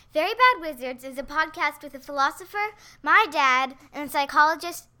Very Bad Wizards is a podcast with a philosopher, my dad, and a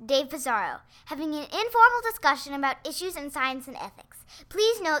psychologist, Dave Pizarro, having an informal discussion about issues in science and ethics.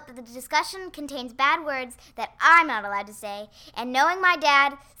 Please note that the discussion contains bad words that I'm not allowed to say, and knowing my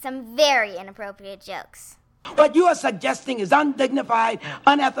dad, some very inappropriate jokes. What you are suggesting is undignified,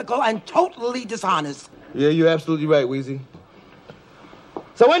 unethical, and totally dishonest. Yeah, you're absolutely right, Wheezy.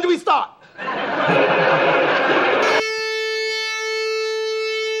 So when do we start?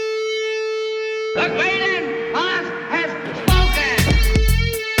 The Galen Boss has spoken!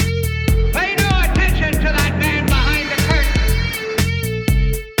 Pay no attention to that man behind the curtain!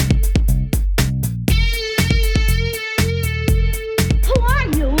 Who are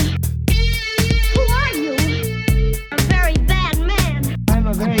you? Who are you? A very bad man. I'm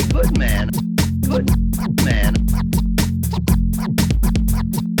a very good man. Good man.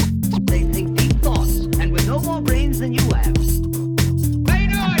 They think deep thoughts, and with no more brains than you have. Pay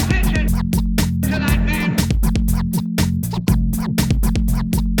no attention to that man!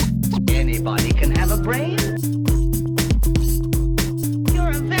 Anybody can have a brain. You're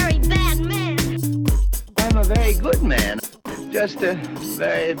a very bad man. I'm a very good man. Just a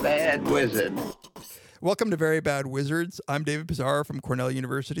very bad wizard. Welcome to Very Bad Wizards. I'm David Pizarro from Cornell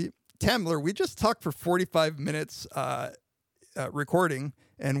University. Tamler, we just talked for 45 minutes recording,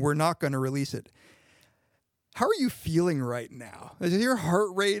 and we're not going to release it. How are you feeling right now? Is your heart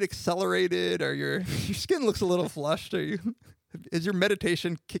rate accelerated? Or your skin looks a little flushed? Is your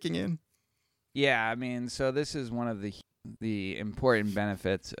meditation kicking in? Yeah, I mean, so this is one of the important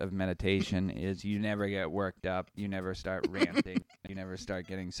benefits of meditation is you never get worked up, you never start ranting, you never start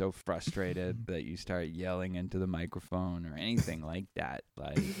getting so frustrated that you start yelling into the microphone or anything like that.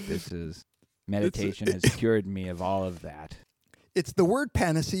 Like, meditation has cured me of all of that. It's the word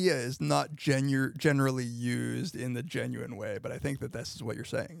panacea is not generally used in the genuine way, but I think that this is what you're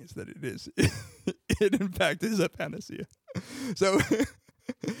saying, is that it is, it in fact is a panacea. So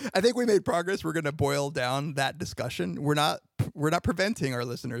I think we made progress. We're going to boil down that discussion. We're not preventing our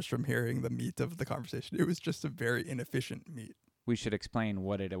listeners from hearing the meat of the conversation. It was just a very inefficient meat. We should explain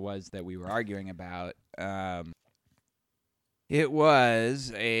what it was that we were arguing about. It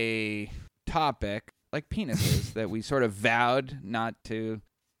was a topic like penises that we sort of vowed not to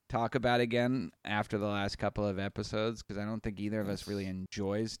talk about again after the last couple of episodes, because I don't think either of us really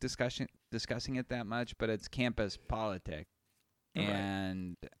enjoys discussing it that much, but it's campus politics. Right.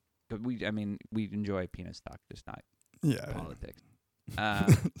 And we enjoy penis talk, just not politics.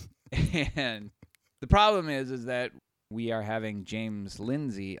 And the problem is that we are having James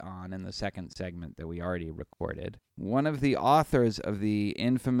Lindsay on in the second segment that we already recorded. One of the authors of the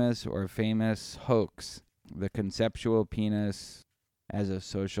infamous or famous hoax, the conceptual penis as a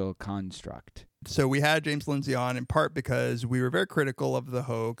social construct. So we had James Lindsay on in part because we were very critical of the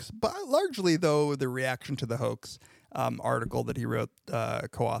hoax, but largely, though, the reaction to the hoax article that he wrote,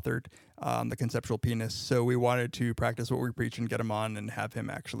 co-authored, the conceptual penis. So we wanted to practice what we preach and get him on and have him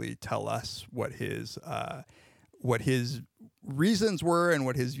actually tell us what his reasons were and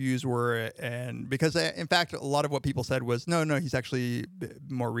what his views were. And because, in fact, a lot of what people said was, no, he's actually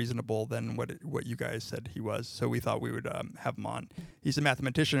more reasonable than what you guys said he was. So we thought we would have him on. He's a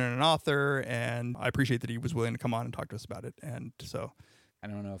mathematician and an author, and I appreciate that he was willing to come on and talk to us about it. And so I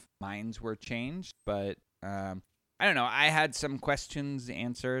don't know if minds were changed, but I don't know. I had some questions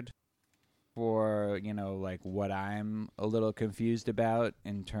answered for, like what I'm a little confused about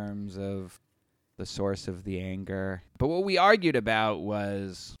in terms of the source of the anger. But what we argued about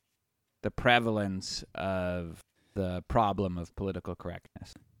was the prevalence of the problem of political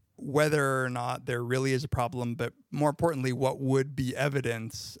correctness. Whether or not there really is a problem, but more importantly, what would be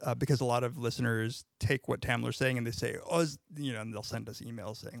evidence, because a lot of listeners take what Tamler's saying and they say, and they'll send us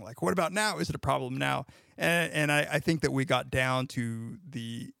emails saying, like, what about now? Is it a problem now? And I think that we got down to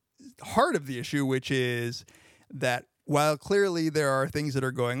the heart of the issue, which is that while clearly there are things that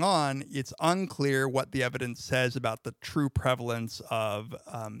are going on, it's unclear what the evidence says about the true prevalence of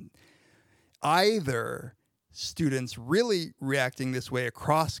either students really reacting this way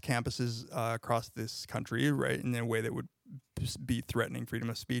across campuses across this country, right, in a way that would be threatening freedom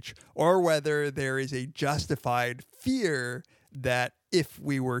of speech, or whether there is a justified fear that if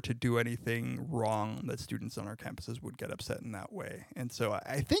we were to do anything wrong, that students on our campuses would get upset in that way. And so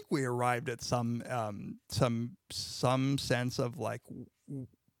I think we arrived at some sense of like,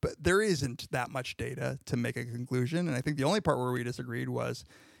 but there isn't that much data to make a conclusion. And I think the only part where we disagreed was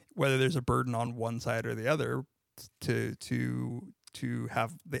whether there's a burden on one side or the other to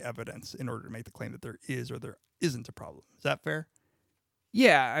have the evidence in order to make the claim that there is or there isn't a problem. Is that fair?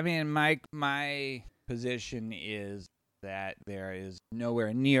 Yeah, I mean, my position is that there is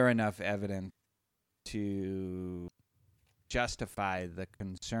nowhere near enough evidence to justify the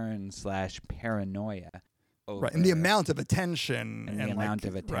concern / paranoia over Right, and the amount of attention and the amount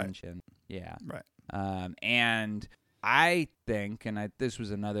of attention. Yeah. Right. And I think, and this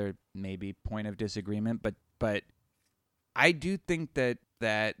was another maybe point of disagreement, but I do think that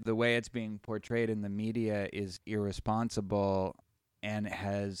the way it's being portrayed in the media is irresponsible and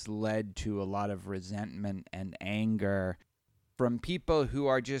has led to a lot of resentment and anger from people who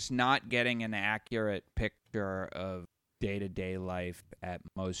are just not getting an accurate picture of day-to-day life at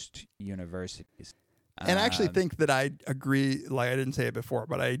most universities. And I actually think that I agree, like I didn't say it before,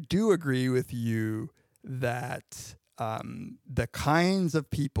 but I do agree with you that the kinds of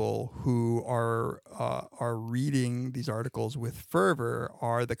people who are reading these articles with fervor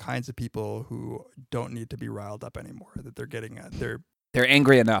are the kinds of people who don't need to be riled up anymore, that they're getting they're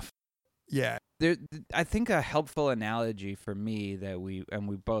angry enough. Yeah. I think a helpful analogy for me that we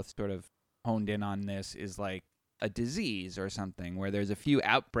both sort of honed in on this is like a disease or something where there's a few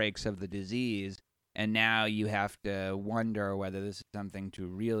outbreaks of the disease and now you have to wonder whether this is something to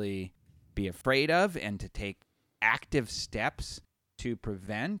really be afraid of and to take active steps to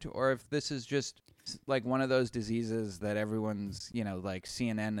prevent, or if this is just like one of those diseases that everyone's, like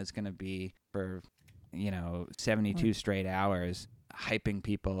CNN is going to be for, 72 straight hours hyping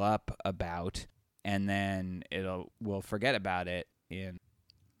people up about, and then we'll forget about it in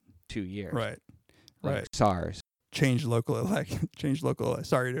 2 years. Right. Like Right. SARS. Change local.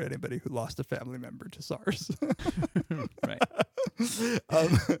 Sorry to anybody who lost a family member to SARS. Right.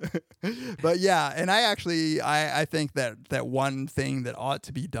 But yeah, and I think that one thing that ought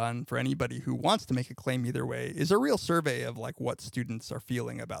to be done for anybody who wants to make a claim either way is a real survey of like what students are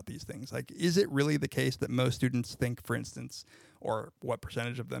feeling about these things. Like, is it really the case that most students think, for instance, or what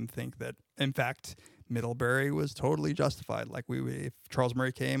percentage of them think that, in fact, Middlebury was totally justified? Like, if Charles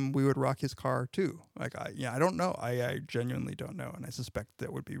Murray came, we would rock his car too. Like, I don't know. I genuinely don't know, and I suspect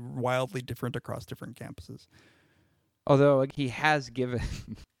that would be wildly different across different campuses. Although he has given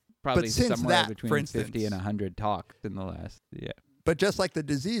probably since somewhere that, between for instance, 50 and 100 talks in the last, yeah. But just like the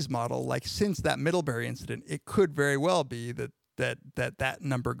disease model, like since that Middlebury incident, it could very well be that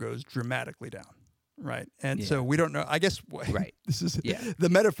number goes dramatically down, right? And so we don't know. I guess right. This is the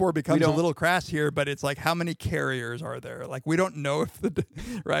metaphor becomes a little crass here, but it's like, how many carriers are there? Like, we don't know if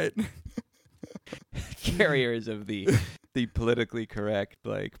right carriers of the politically correct,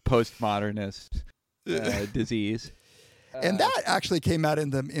 like postmodernist disease. And that actually came out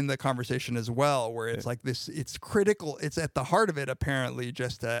in the conversation as well, where it's like this, it's critical. It's at the heart of it, apparently,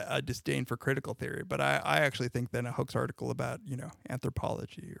 just a disdain for critical theory. But I actually think then a Hoax article about,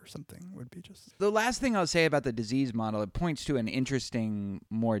 anthropology or something would be just. The last thing I'll say about the disease model, it points to an interesting,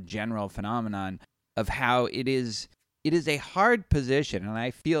 more general phenomenon of how it is a hard position, and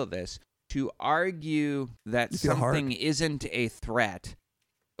I feel this, to argue that something isn't a threat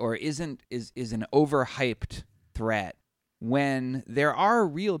or is an overhyped threat when there are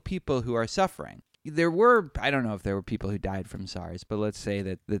real people who are suffering. I don't know if there were people who died from SARS, but let's say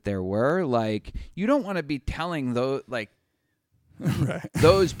that there were. Like, you don't want to be telling those, like, right.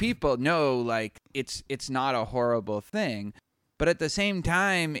 those people, no, like, it's not a horrible thing. But at the same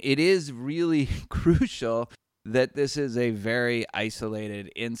time, it is really crucial that this is a very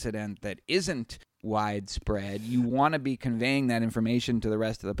isolated incident that isn't widespread. You want to be conveying that information to the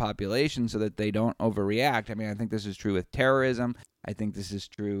rest of the population so that they don't overreact. I mean, I think this is true with terrorism. I think this is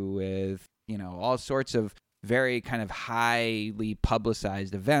true with, all sorts of very kind of highly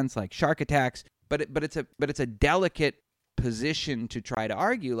publicized events like shark attacks. But it's a delicate position to try to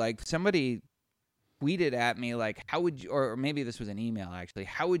argue. Like, somebody tweeted at me, like, how would you, or maybe this was an email actually,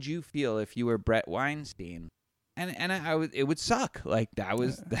 how would you feel if you were Brett Weinstein? And it would suck. Like, I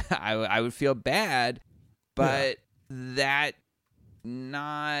would feel bad, but that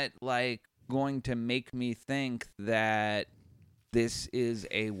not like going to make me think that this is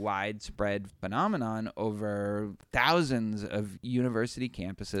a widespread phenomenon over thousands of university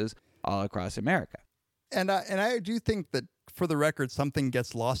campuses all across America. And I do think that, for the record, something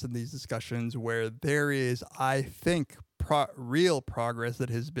gets lost in these discussions where there is, I think, real progress that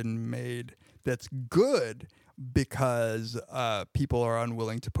has been made that's good, because people are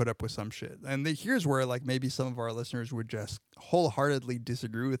unwilling to put up with some shit. And here's where, like, maybe some of our listeners would just wholeheartedly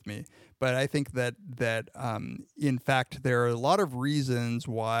disagree with me. But I think that in fact, there are a lot of reasons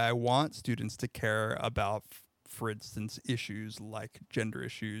why I want students to care about for instance, issues like gender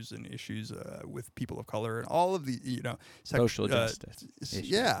issues and issues with people of color and all of the, social justice issues.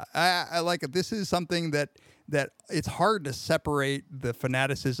 Yeah, I like it. This is something that it's hard to separate the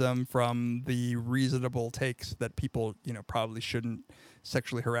fanaticism from the reasonable takes that people, probably shouldn't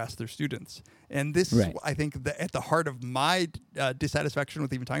sexually harass their students. And this is, I think, at the heart of my dissatisfaction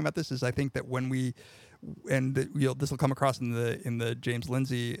with even talking about this is I think that when we, and this will come across in the James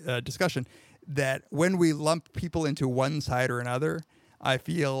Lindsay discussion, that when we lump people into one side or another, I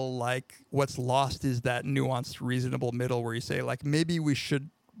feel like what's lost is that nuanced, reasonable middle where you say, like, maybe we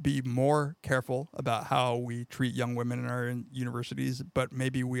should be more careful about how we treat young women in our universities, but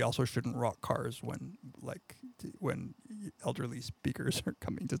maybe we also shouldn't rock cars when elderly speakers are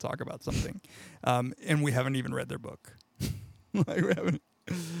coming to talk about something, and we haven't even read their book. Like, we haven't.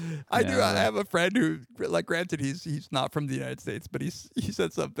 I have a friend who, like, granted, he's not from the United States, but he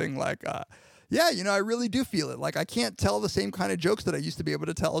said something like, I really do feel it. Like, I can't tell the same kind of jokes that I used to be able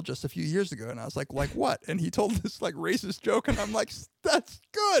to tell just a few years ago. And I was like what? And he told this like racist joke, and I'm like, that's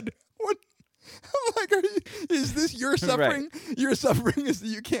good. What? I'm like, is this your suffering? Right. Your suffering is that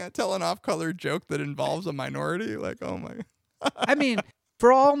you can't tell an off-color joke that involves a minority? Like, oh my. I mean,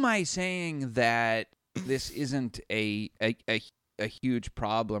 for all my saying that this isn't a huge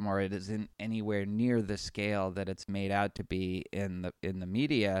problem, or it isn't anywhere near the scale that it's made out to be in the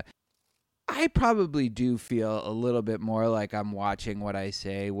media, I probably do feel a little bit more like I'm watching what I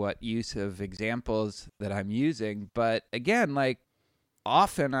say, what use of examples that I'm using. But again, like,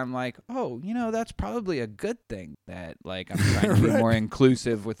 often I'm like, oh, that's probably a good thing that, like, I'm trying to be more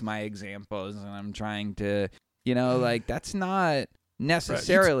inclusive with my examples, and I'm trying to, like, that's not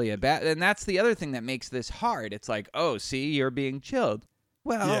necessarily a bad. And that's the other thing that makes this hard. It's like, oh, see, you're being chilled.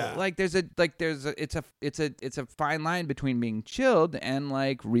 Well, it's a fine line between being chilled and,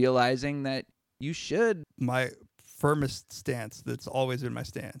 like, realizing that you should. My firmest stance, that's always been my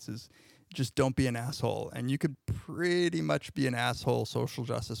stance, is just don't be an asshole. And you could pretty much be an asshole social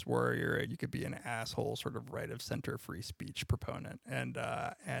justice warrior, and you could be an asshole sort of right of center free speech proponent. And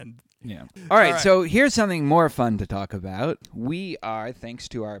yeah. All right. So here's something more fun to talk about. We are, thanks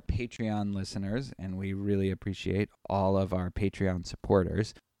to our Patreon listeners, and we really appreciate all of our Patreon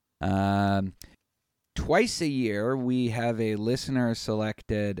supporters. Twice a year, we have a listener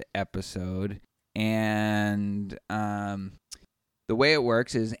selected episode, and the way it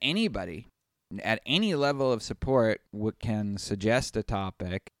works is anybody at any level of support can suggest a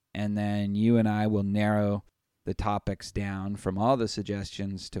topic, and then you and I will narrow the topics down from all the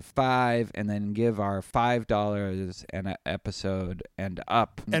suggestions to 5, and then give our $5 an episode and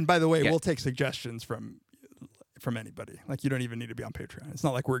up. And by the way, we'll take suggestions from anybody. Like, you don't even need to be on Patreon. It's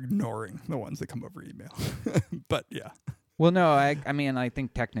not like we're ignoring the ones that come over email. But yeah. Well, no, I mean, I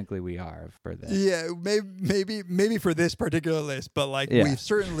think technically we are for this. Yeah, maybe for this particular list, but like, we've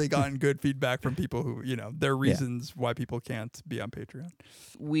certainly gotten good feedback from people who, their reasons why people can't be on Patreon.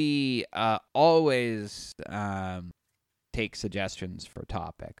 We always take suggestions for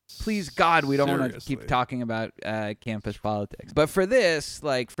topics. Please, God, we don't want to keep talking about campus politics. But for this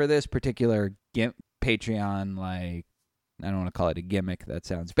particular Patreon, like, I don't want to call it a gimmick. That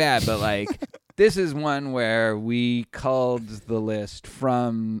sounds bad, but like. This is one where we culled the list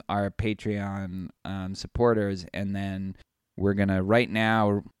from our Patreon supporters, and then we're going to right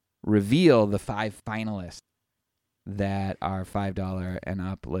now reveal the 5 finalists that our $5 and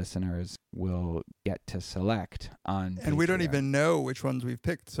up listeners will get to select on Patreon. And we don't even know which ones we've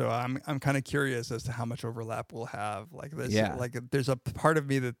picked, so I'm kind of curious as to how much overlap we'll have. Like this, like, there's a part of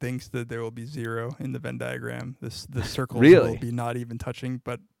me that thinks that there will be 0 in the Venn diagram. The circles will be not even touching,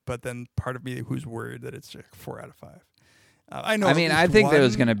 but then part of me who's worried that it's like 4 out of 5. I know. I mean, I think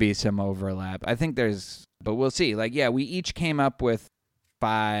there's going to be some overlap. I think but we'll see. Like, yeah, we each came up with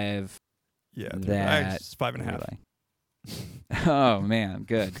 5. Yeah, that's 5.5. Like. Oh man,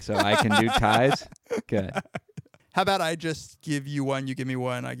 good. So I can do ties. Good. How about I just give you one, you give me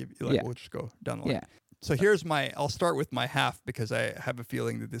one, I give you, like, we'll just go down the line. Yeah. So here's I'll start with my half, because I have a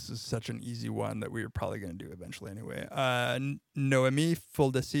feeling that this is such an easy one that we're probably going to do eventually anyway. Noémie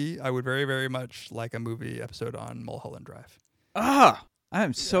Fildessy, I would very, very much like a movie episode on Mulholland Drive.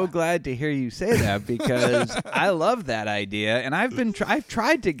 I'm so glad to hear you say that, because I love that idea, and I've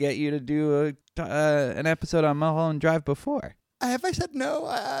tried to get you to do an episode on Mulholland Drive before. Have I said no?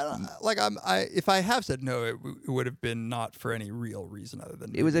 If I have said no, it would have been not for any real reason other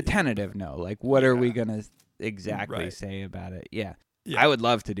than it was a tentative no. Like, what are we gonna exactly say about it? Yeah, I would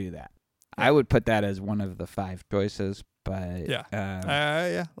love to do that. Yeah. I would put that as one of the 5 choices, but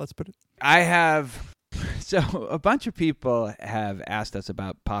let's put it. I have So a bunch of people have asked us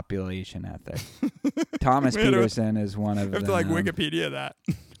about population ethics. Thomas Peterson is one of them. I have to like Wikipedia that.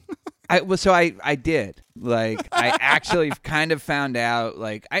 I did. Like, I actually kind of found out,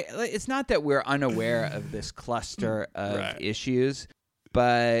 like, it's not that we're unaware of this cluster of issues,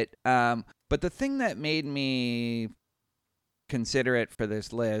 but the thing that made me consider it for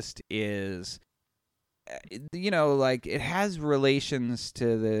this list is, like, it has relations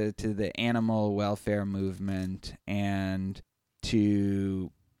to the animal welfare movement and to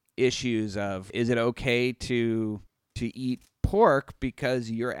issues of, is it okay to eat pork because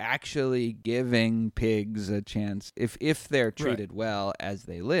you're actually giving pigs a chance, if they're treated well as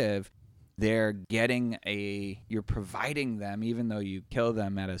they live, they're getting you're providing them, even though you kill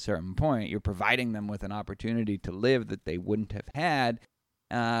them at a certain point, you're providing them with an opportunity to live that they wouldn't have had.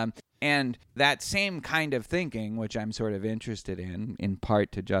 And that same kind of thinking, which I'm sort of interested in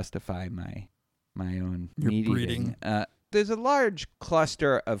part to justify my own meat eating. There's a large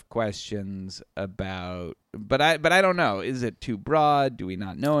cluster of questions about, but I don't know. Is it too broad? Do we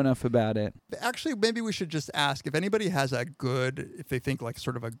not know enough about it? Actually, maybe we should just ask if anybody has if they think like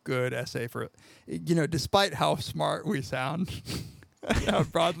sort of a good essay for, despite how smart we sound, how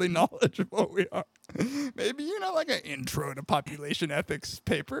broadly knowledgeable we are. Maybe, like an intro to population ethics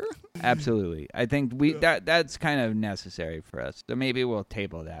paper. Absolutely. I think that's kind of necessary for us. So maybe we'll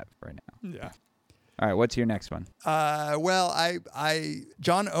table that for now. Yeah. All right, what's your next one? Well,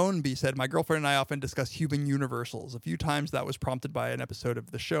 John Ownby said, my girlfriend and I often discuss human universals. A few times that was prompted by an episode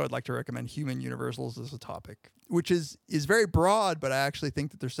of the show. I'd like to recommend human universals as a topic, which is very broad, but I actually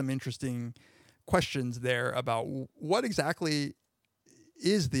think that there's some interesting questions there about what exactly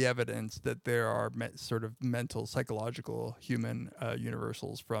is the evidence that there are sort of mental, psychological, human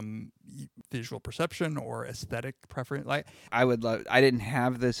universals from visual perception or aesthetic preference. Like, I didn't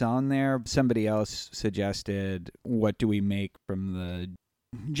have this on there. Somebody else suggested, what do we make from the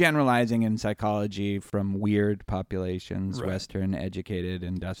generalizing in psychology from weird populations, Western, educated,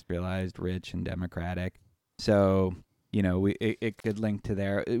 industrialized, rich, and democratic. So, it could link to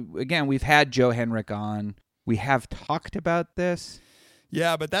there. Again, we've had Joe Henrich on. We have talked about this.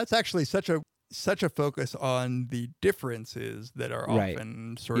 Yeah, but that's actually such a focus on the differences that are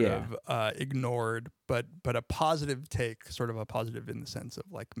often sort of ignored, but a positive take, sort of a positive in the sense of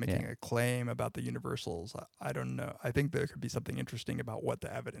like making a claim about the universals. I don't know. I think there could be something interesting about what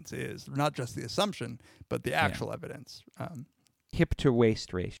the evidence is, not just the assumption, but the actual evidence. Hip to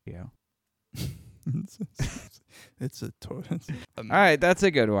waist ratio. It's a total. All right, that's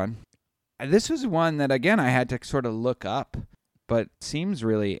a good one. This was one that, again, I had to sort of look up, but seems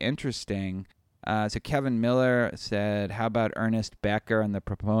really interesting. So Kevin Miller said, how about Ernest Becker and the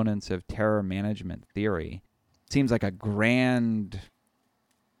proponents of terror management theory? Seems like a grand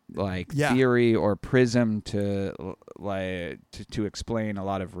theory or prism to explain a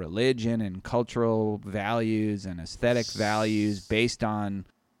lot of religion and cultural values and aesthetic values based on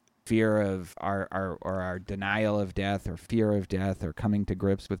fear of our denial of death or fear of death or coming to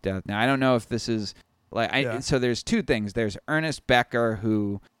grips with death. Now, I don't know if this is so there's two things. There's Ernest Becker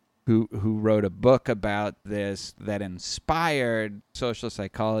who wrote a book about this that inspired social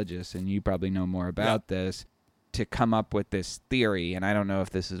psychologists, and you probably know more about this, to come up with this theory. And I don't know if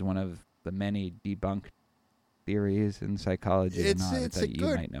this is one of the many debunked theories in psychology or not. You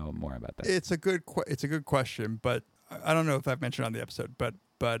might know more about that. It's a good question, but I don't know if I've mentioned on the episode, but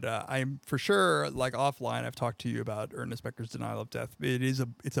I'm for sure, like offline, I've talked to you about Ernest Becker's Denial of Death.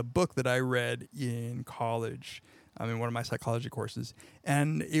 It's a book that I read in college, in one of my psychology courses,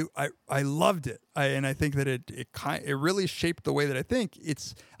 and I loved it. And I think that it really shaped the way that I think.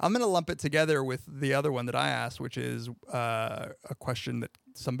 I'm going to lump it together with the other one that I asked, which is a question that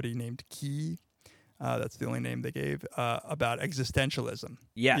somebody named Key. That's the only name they gave, about existentialism.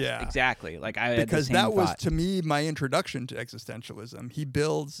 Yeah, exactly. Because that was, to me, my introduction to existentialism.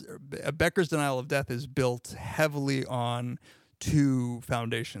 Becker's Denial of Death is built heavily on two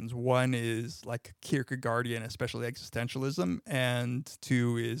foundations. One is like Kierkegaardian, especially existentialism, and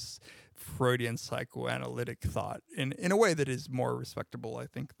two is Freudian psychoanalytic thought in a way that is more respectable, I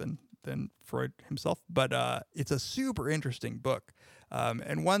think, than Freud himself. But it's a super interesting book.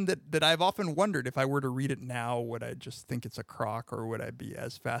 And one that I've often wondered, if I were to read it now, would I just think it's a crock, or would I be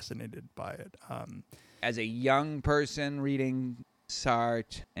as fascinated by it? As a young person reading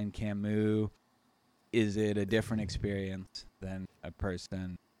Sartre and Camus, is it a different experience than a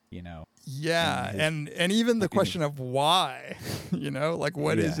person, Yeah, and even the question of why,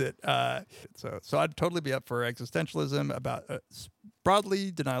 what is it? So I'd totally be up for existentialism, about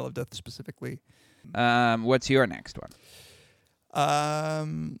broadly, denial of death specifically. What's your next one?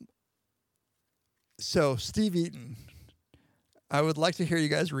 So, Steve Eaton, I would like to hear you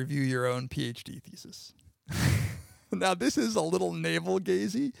guys review your own PhD thesis. Now, this is a little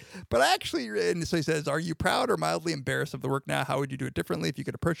navel-gazy, but actually, and so he says, are you proud or mildly embarrassed of the work now? How would you do it differently if you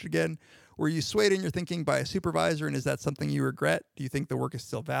could approach it again? Were you swayed in your thinking by a supervisor, and is that something you regret? Do you think the work is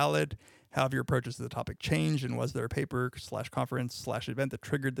still valid? How have your approaches to the topic changed, and was there a paper/conference/event that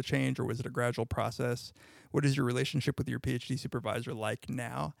triggered the change, or was it a gradual process? What is your relationship with your PhD supervisor like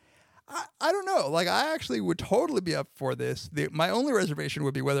now? I don't know. Like, I actually would totally be up for this. My only reservation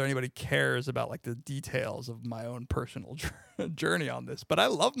would be whether anybody cares about like the details of my own personal journey on this. But I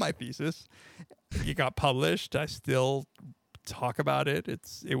love my thesis. It got published. I still talk about it.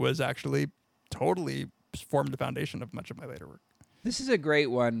 It was actually totally formed the foundation of much of my later work. This is a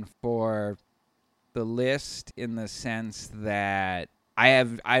great one for the list in the sense that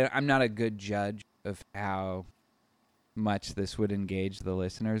I'm not a good judge of how much this would engage the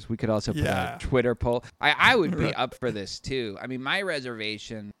listeners. We could also put out a Twitter poll. I would be up for this too. I mean, my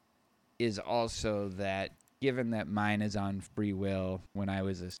reservation is also that given that mine is on free will when I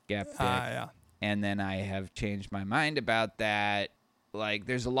was a skeptic, and then I have changed my mind about that, like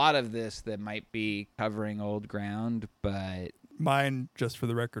there's a lot of this that might be covering old ground, but mine, just for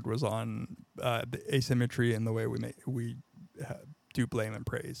the record, was on the asymmetry in the way we do blame and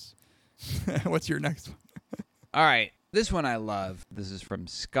praise. What's your next one? All right. This one I love. This is from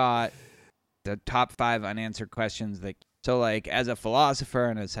Scott. The top 5 unanswered questions so like as a philosopher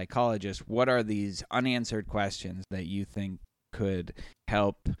and a psychologist, what are these unanswered questions that you think could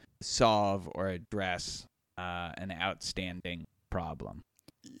help solve or address an outstanding problem?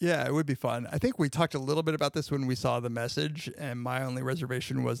 Yeah, it would be fun. I think we talked a little bit about this when we saw The Message, and my only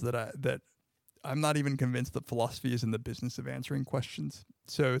reservation was that I'm not even convinced that philosophy is in the business of answering questions.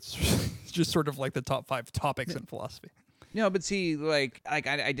 So it's just sort of like the top 5 topics in philosophy. No, but see, like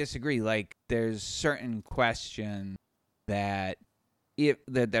I disagree. Like, there's certain questions that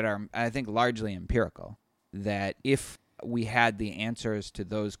are, I think, largely empirical. That if we had the answers to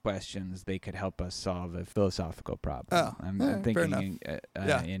those questions, they could help us solve a philosophical problem. I'm thinking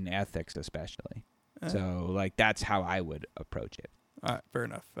in ethics, especially. So, like, that's how I would approach it. All right, fair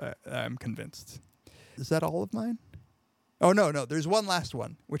enough. I'm convinced. Is that all of mine? Oh, no. There's one last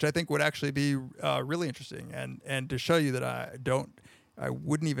one, which I think would actually be really interesting. And to show you that I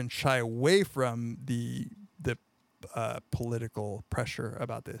wouldn't even shy away from the political pressure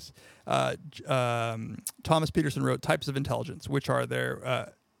about this. Thomas Peterson wrote, Types of Intelligence. Which are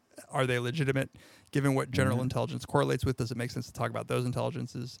they legitimate? Given what general intelligence correlates with, does it make sense to talk about those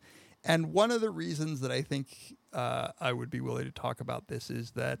intelligences? And one of the reasons that I think I would be willing to talk about this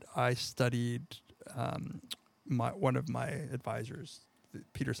is that I studied one of my advisors,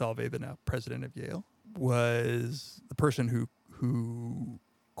 Peter Salovey, the now president of Yale, was the person who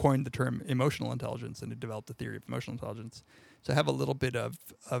coined the term emotional intelligence and had developed the theory of emotional intelligence. So I have a little bit of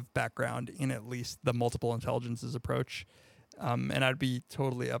background in at least the multiple intelligences approach. And I'd be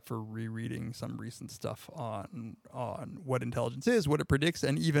totally up for rereading some recent stuff on what intelligence is, what it predicts,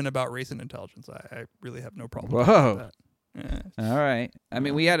 and even about race and intelligence. I really have no problem with that. Yeah. All right. I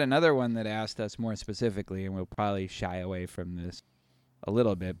mean, we had another one that asked us more specifically, and we'll probably shy away from this a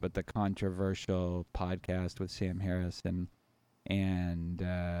little bit, but the controversial podcast with Sam Harris and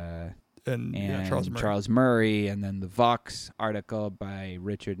Charles Murray, and then the Vox article by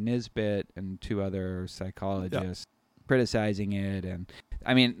Richard Nisbet and 2 other psychologists criticizing it. And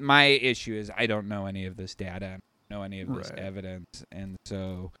I mean, my issue is I don't know any of this data, I don't know any of this evidence, and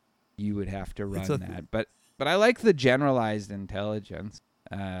so you would have to run that. But I like the generalized intelligence,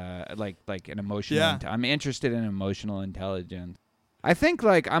 like an emotional. I'm interested in emotional intelligence. I think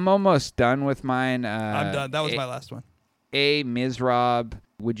I'm almost done with mine. I'm done. That was my last one. Mizrab,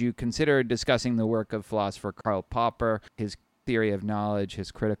 would you consider discussing the work of philosopher Karl Popper, his theory of knowledge,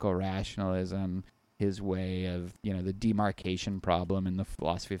 his critical rationalism, his way of, the demarcation problem in the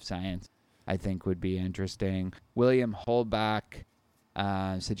philosophy of science? I think would be interesting. William Holbach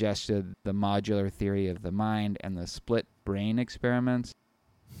suggested the modular theory of the mind and the split brain experiments.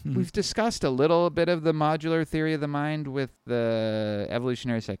 We've discussed a little bit of the modular theory of the mind with the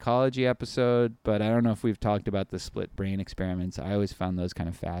evolutionary psychology episode, but I don't know if we've talked about the split brain experiments. I always found those kind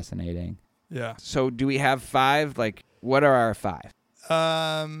of fascinating. Yeah. So do we have 5? What are our 5?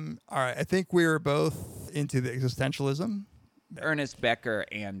 All right. I think we were both into the existentialism. Ernest Becker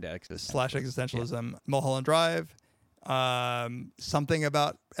and existentialism. Mulholland Drive. Something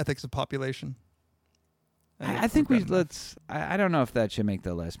about ethics of population. I think I don't know if that should make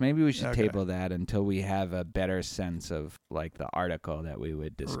the list. Maybe we should table that until we have a better sense of the article that we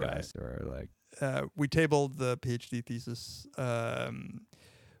would discuss, or we tabled the PhD thesis. We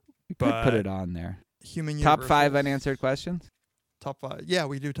could put it on there. Human Top 5 universals. unanswered questions? Top 5. Yeah,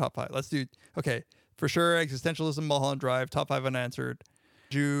 we do top 5. Let's do. Okay, for sure. Existentialism, Mulholland Drive. Top 5 unanswered.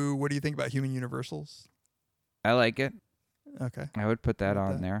 Drew, what do you think about human universals? I like it. Okay. I would put that Like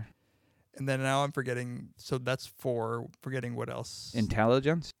on that. there. And then now I'm forgetting. So that's 4. Forgetting what else?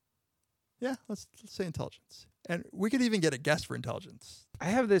 Intelligence? Yeah, let's say intelligence. And we could even get a guess for intelligence. I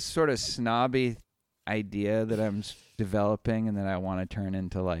have this sort of snobby idea that I'm developing and that I want to turn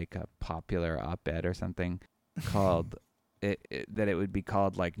into like a popular op-ed or something called that it would be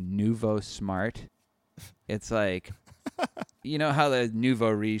called like Nouveau Smart. It's like, you know how the nouveau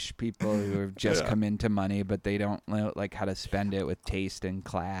riche people who have just come into money, but they don't know like how to spend it with taste and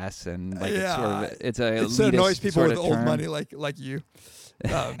class, and like it's a It annoys elitist people sort with of old term. money like you.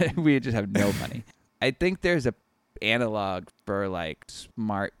 We just have no money. I think there's a analog for like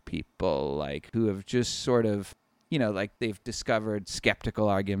smart people, like who have just sort of, you know, like they've discovered skeptical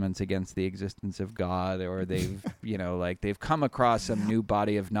arguments against the existence of God, or they've, you know, like they've come across some new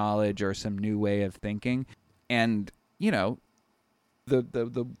body of knowledge or some new way of thinking, and you know, the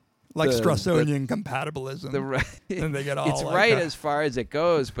Like the- Strassonian compatibilism. And they get all it's like right that. as far as it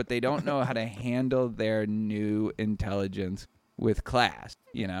goes, but they don't know how to handle their new intelligence with class,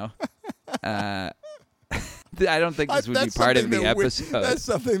 you know? I don't think this would be That's part of something the that episode. That's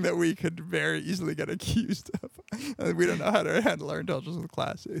something that we could very easily get accused of. We don't know how to handle our intelligence with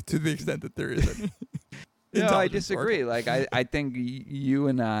class to the extent that there is any. No, I intelligence or disagree. Like, I think you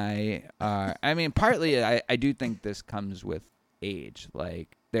and I are, I mean, partly I do think this comes with age.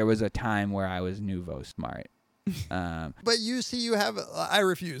 Like, there was a time where I was nouveau smart. But you see, you have. I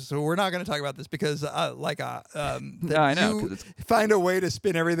refuse. So we're not going to talk about this because, No, I know, 'cause you it's- find a way to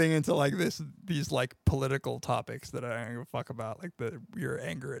spin everything into like these like political topics that I don't give a fuck about, like your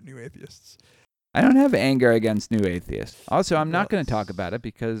anger at new atheists. I don't have anger against new atheists. Also, I'm not Well, going to talk about it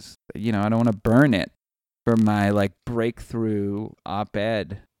because, you know, I don't want to burn it for my like breakthrough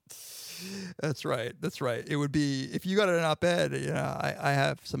op-ed. That's right. That's right. It would be if you got an op-ed. You know, I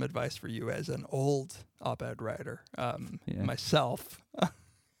have some advice for you as an old op-ed writer. Myself,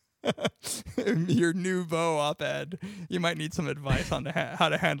 your nouveau op-ed. You might need some advice on how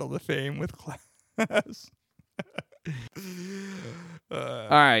to handle the fame with class. All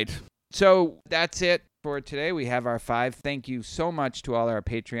right. So that's it for today. We have our 5. Thank you so much to all our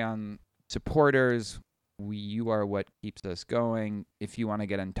Patreon supporters. You are what keeps us going. If you want to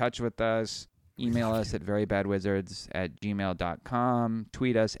get in touch with us, email us at verybadwizards@gmail.com.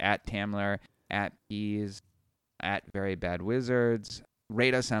 Tweet us at Tamler, at Peas, at verybadwizards.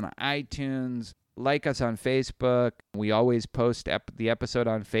 Rate us on iTunes. Like us on Facebook. We always post the episode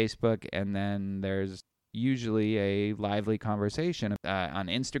on Facebook, and then there's usually a lively conversation on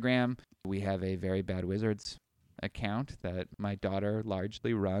Instagram. We have a Very Bad Wizards account that my daughter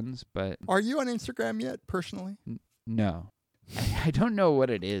largely runs, but Are you on Instagram yet, personally? no, I don't know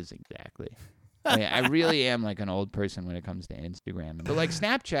what it is exactly. I really am like an old person when it comes to Instagram. But like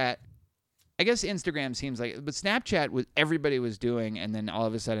Snapchat, I guess Instagram seems like, but Snapchat everybody was doing, and then all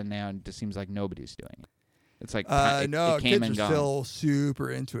of a sudden now it just seems like nobody's doing it. It's like No, it came kids and are gone. still super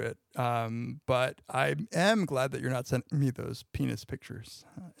into it. But I am glad that you're not sending me those penis pictures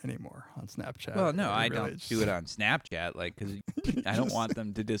anymore on Snapchat. Well, no, I really don't just- do it on Snapchat, like, because I don't want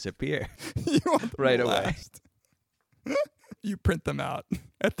them to disappear You want them right to away. last. You print them out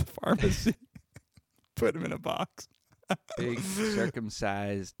at the pharmacy, put them in a box. Big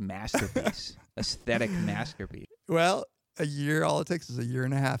circumcised masterpiece, aesthetic masterpiece. Well, a year, all it takes is a year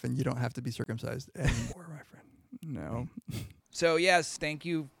and a half, and you don't have to be circumcised anymore, my friend. No. So, yes, thank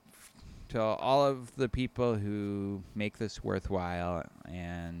you to all of the people who make this worthwhile,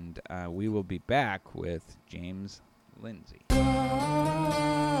 and we will be back with James Lindsay.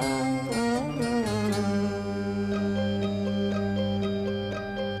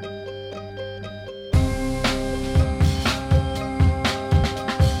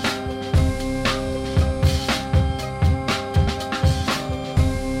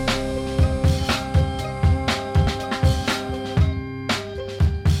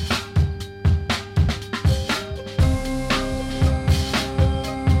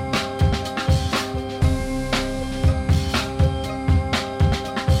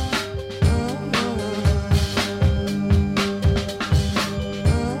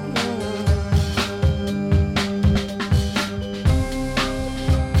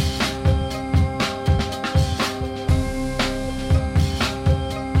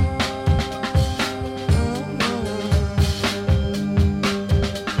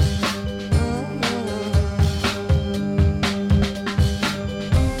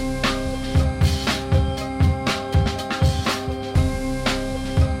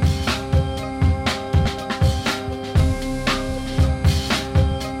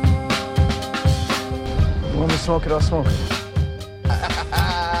 smoke it, I'll smoke it.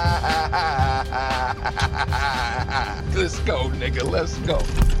 Let's go, nigga, let's go.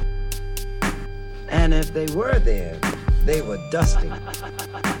 And if they were there, they were dusting.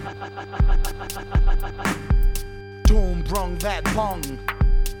 Doom brung that bong.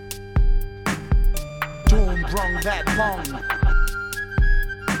 Doom brung that bong.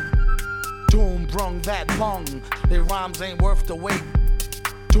 Doom brung that bong. Their rhymes ain't worth the wait.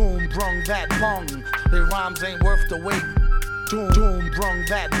 Doom brung that bong. Their rhymes ain't worth the wait. Doom brung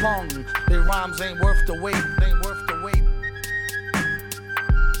that bong. Their rhymes ain't worth the wait. Ain't worth the wait.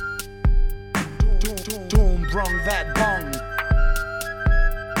 Doom brung that bong.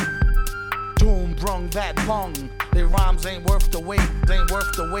 Doom brung that bong. Their rhymes ain't worth the wait. Ain't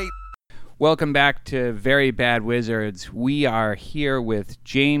worth the wait. Welcome back to Very Bad Wizards. We are here with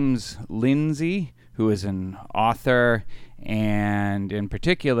James Lindsay, who is an author and, in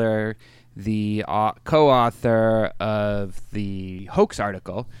particular, the co-author of the hoax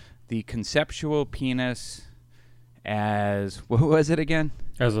article, The Conceptual Penis as... What was it again?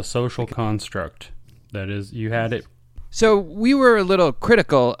 As a social construct. That is, you had it... So we were a little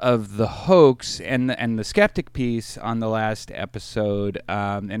critical of the hoax and the skeptic piece on the last episode,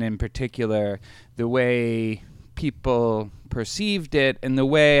 and in particular the way people perceived it and the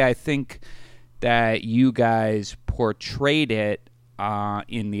way I think that you guys portrayed it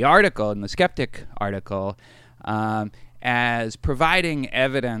in the article, in the skeptic article, as providing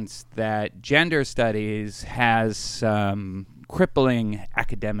evidence that gender studies has some crippling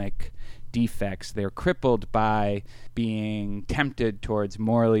academic defects. They're crippled by being tempted towards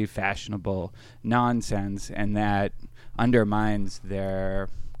morally fashionable nonsense, and that undermines their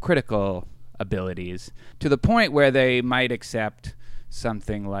critical abilities to the point where they might accept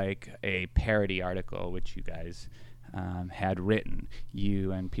something like a parody article, which you guys had written,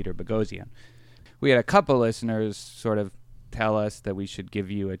 you and Peter Boghossian. We had a couple listeners sort of tell us that we should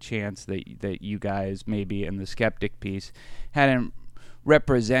give you a chance, that you guys, maybe in the skeptic piece, hadn't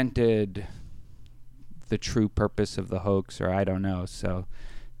represented the true purpose of the hoax, or I don't know. So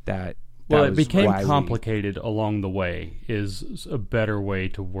that well, it became complicated along the way is a better way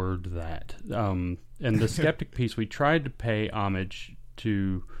to word that. In the skeptic piece, we tried to pay homage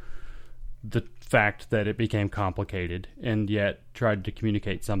to the fact that it became complicated, and yet tried to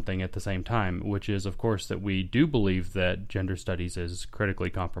communicate something at the same time, which is, of course, that we do believe that gender studies is critically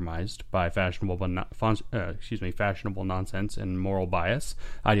compromised by fashionable nonsense and moral bias,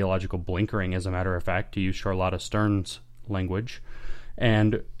 ideological blinkering, as a matter of fact, to use Charlotta Stern's language.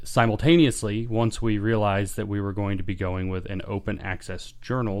 And simultaneously, once we realized that we were going to be going with an open access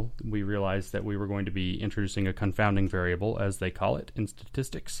journal, we realized that we were going to be introducing a confounding variable, as they call it in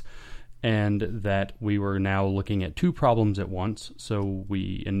statistics, and that we were now looking at two problems at once. So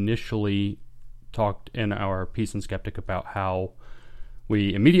we initially talked in our piece in Skeptic about how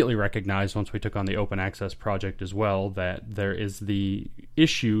we immediately recognized, once we took on the open access project as well, that there is the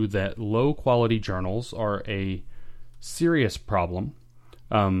issue that low quality journals are a serious problem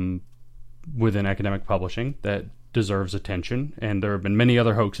within academic publishing that deserves attention. And there have been many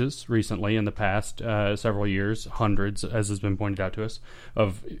other hoaxes recently in the past several years, hundreds, as has been pointed out to us,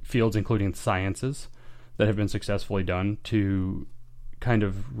 of fields, including sciences, that have been successfully done to kind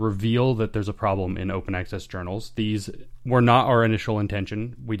of reveal that there's a problem in open access journals. These were not our initial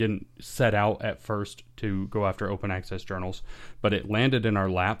intention. We didn't set out at first to go after open access journals, but it landed in our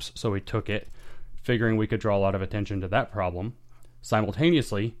laps, so we took it, figuring we could draw a lot of attention to that problem.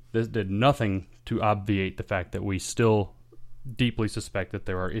 Simultaneously, this did nothing to obviate the fact that we still deeply suspect that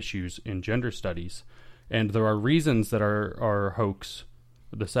there are issues in gender studies. And there are reasons that our hoax,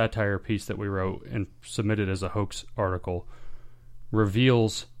 the satire piece that we wrote and submitted as a hoax article,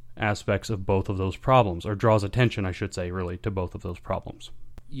 reveals aspects of both of those problems, or draws attention, I should say, really, to both of those problems.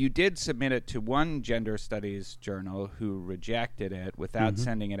 You did submit it to one gender studies journal who rejected it without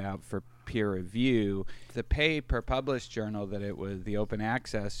sending it out for peer review. The pay-per-published journal that it was, the open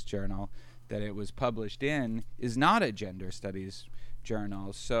access journal that it was published in, is not a gender studies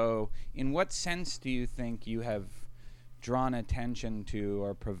journal. So in what sense do you think you have drawn attention to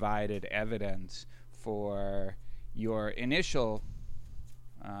or provided evidence for your initial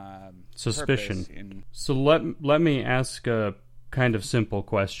suspicion? So let me ask a kind of simple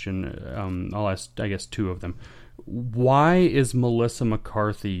question. I'll ask, I guess, two of them. Why is Melissa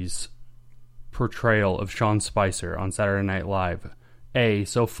McCarthy's portrayal of Sean Spicer on Saturday Night Live A,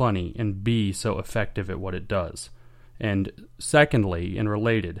 so funny, and B, so effective at what it does? And secondly, and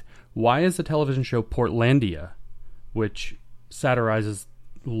related, why is the television show Portlandia, which satirizes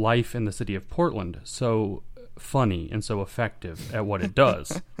life in the city of Portland, so funny and so effective at what it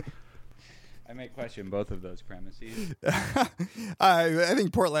does? I may question both of those premises. I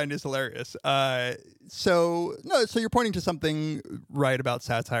think Portland is hilarious. So you're pointing to something right about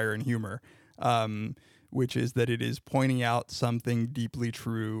satire and humor, which is that it is pointing out something deeply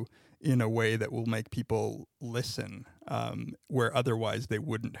true in a way that will make people listen, where otherwise they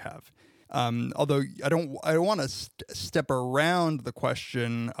wouldn't have. Although I don't want to step around the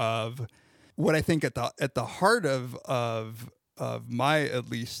question of what I think at the heart of my, at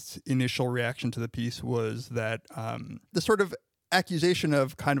least, initial reaction to the piece was that the sort of accusation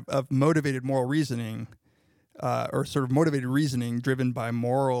of of motivated moral reasoning, or sort of motivated reasoning driven by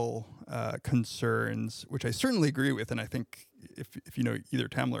moral concerns, which I certainly agree with, and I think if you know either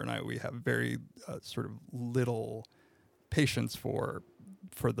Tamler and I, we have very sort of little patience for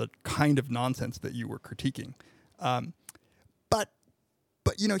the kind of nonsense that you were critiquing.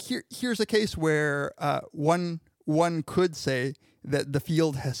 But you know, here's a case where one could say that the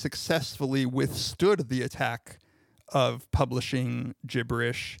field has successfully withstood the attack of publishing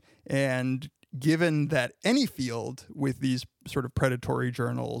gibberish, and given that any field with these sort of predatory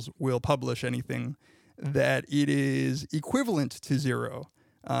journals will publish anything, that it is equivalent to zero,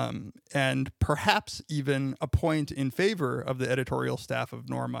 and perhaps even a point in favor of the editorial staff of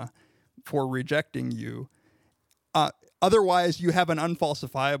Norma for rejecting you. Otherwise, you have an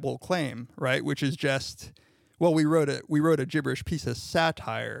unfalsifiable claim, right? Which is just, well, we wrote a gibberish piece of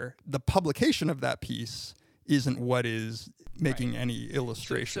satire. The publication of that piece isn't what is making any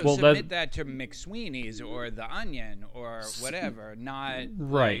illustration. So submit that to McSweeney's or The Onion or whatever. Not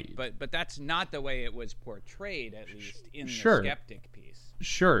right, but that's not the way it was portrayed, at least in the Skeptic piece.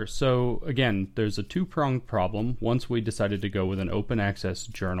 Sure. So again, there's a two-pronged problem. Once we decided to go with an open access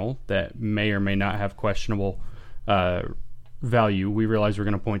journal that may or may not have questionable value, we realized we're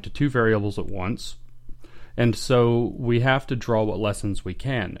going to point to two variables at once. And so we have to draw what lessons we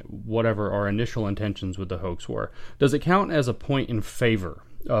can, whatever our initial intentions with the hoax were. Does it count as a point in favor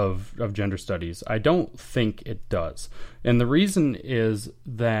of gender studies? I don't think it does. And the reason is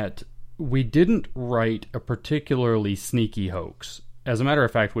that we didn't write a particularly sneaky hoax. As a matter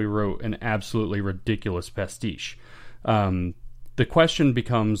of fact, we wrote an absolutely ridiculous pastiche. The question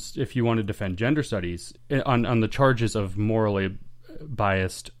becomes, if you want to defend gender studies on the charges of morally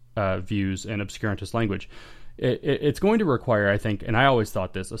biased views and obscurantist language, it's going to require, I think, and I always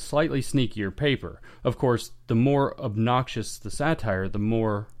thought this, a slightly sneakier paper. Of course, the more obnoxious the satire, the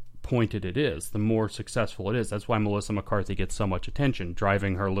more pointed it is, the more successful it is. That's why Melissa McCarthy gets so much attention,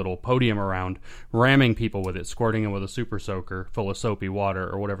 driving her little podium around, ramming people with it, squirting them with a super soaker full of soapy water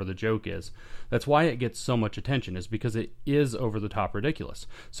or whatever the joke is. That's why it gets so much attention, is because it is over-the-top ridiculous.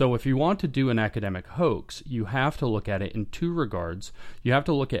 So if you want to do an academic hoax, you have to look at it in two regards. You have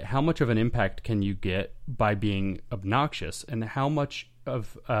to look at how much of an impact can you get by being obnoxious, and how much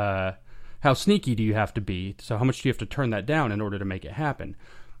of how sneaky do you have to be, so how much do you have to turn that down in order to make it happen.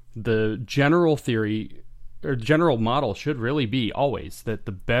 The general theory or general model should really be always that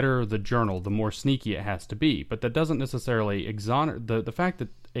the better the journal, the more sneaky it has to be. But that doesn't necessarily exonerate the fact that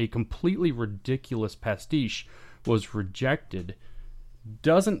a completely ridiculous pastiche was rejected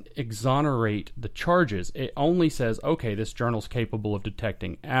doesn't exonerate the charges. It only says, okay, this journal's capable of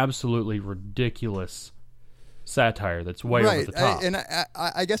detecting absolutely ridiculous satire that's way over the top.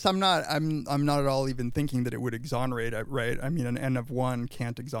 I guess I'm not at all even thinking that it would exonerate, right? I mean, an N of 1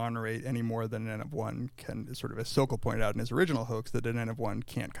 can't exonerate any more than an N of 1 can, sort of as Sokol pointed out in his original hoax, that an N of 1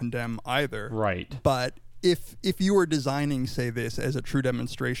 can't condemn either. Right. But if you were designing, say, this as a true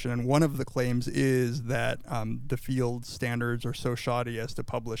demonstration, and one of the claims is that the field standards are so shoddy as to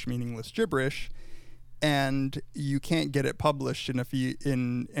publish meaningless gibberish, and you can't get it published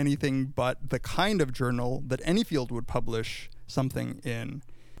in anything but the kind of journal that any field would publish something in,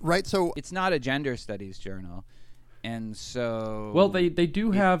 right? So it's not a gender studies journal, and so... Well, they do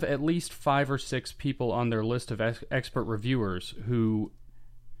have at least 5 or 6 people on their list of expert reviewers who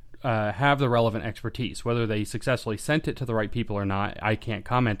have the relevant expertise. Whether they successfully sent it to the right people or not, I can't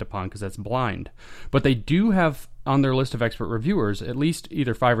comment upon because that's blind. But they do have on their list of expert reviewers at least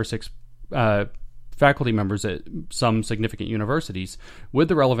either 5 or 6 faculty members at some significant universities with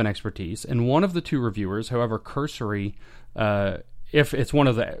the relevant expertise. And one of the 2 reviewers, however cursory, if it's one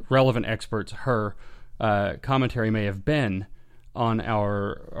of the relevant experts, her commentary may have been on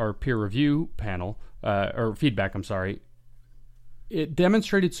our peer review panel, or feedback, I'm sorry, it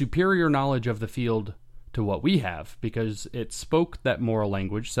demonstrated superior knowledge of the field to what we have, because it spoke that moral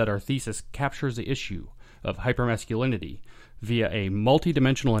language, said our thesis captures the issue of hypermasculinity via a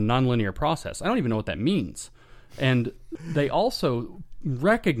multidimensional and nonlinear process. I don't even know what that means. And they also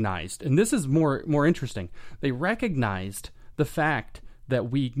recognized, and this is more interesting, they recognized the fact that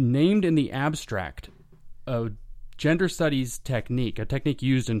we named in the abstract a gender studies technique, a technique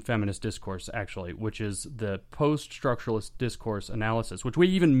used in feminist discourse, actually, which is the post-structuralist discourse analysis, which we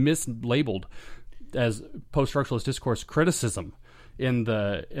even mislabeled as post-structuralist discourse criticism in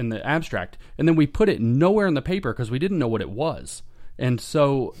the abstract, and then we put it nowhere in the paper because we didn't know what it was. And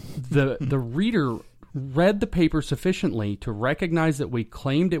so the reader read the paper sufficiently to recognize that we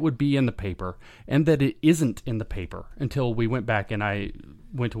claimed it would be in the paper and that it isn't in the paper until we went back and I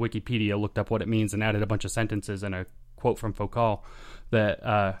went to Wikipedia, looked up what it means, and added a bunch of sentences and a quote from Foucault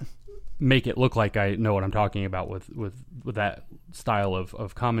that make it look like I know what I'm talking about with that style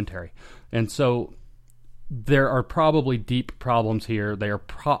of commentary. And so there are probably deep problems here. They are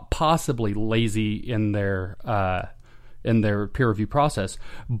possibly lazy in their peer review process.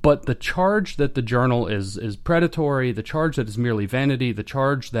 But the charge that the journal is predatory, the charge that is merely vanity, the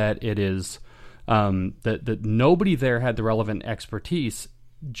charge that it is that nobody there had the relevant expertise,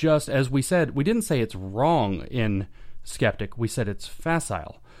 just as we said, we didn't say it's wrong in Skeptic. We said it's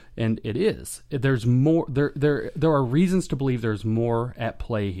facile. And it is. There's more. There are reasons to believe there's more at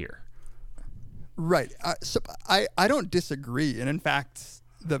play here. Right. So I don't disagree, and in fact,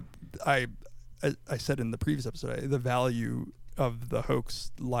 I said in the previous episode, the value of the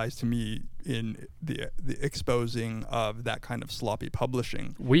hoax lies to me in the exposing of that kind of sloppy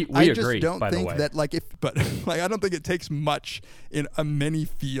publishing. We I agree. Just don't by think the way, that I don't think it takes much in many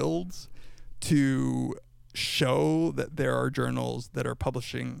fields to show that there are journals that are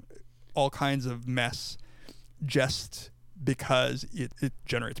publishing all kinds of mess just because it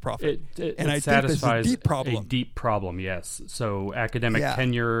generates profit. And I think this is a deep problem. Yes. So academic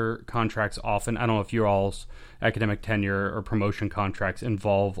tenure contracts often, I don't know if your all's academic tenure or promotion contracts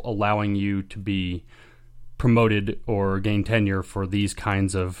involve allowing you to be promoted or gain tenure for these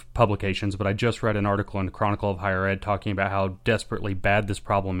kinds of publications, but I just read an article in the Chronicle of Higher Ed talking about how desperately bad this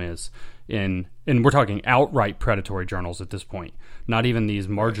problem is and we're talking outright predatory journals at this point, not even these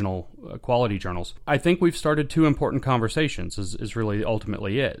marginal quality journals. I think we've started two important conversations is really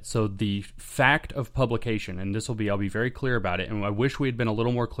ultimately it. So the fact of publication, and I'll be very clear about it, and I wish we had been a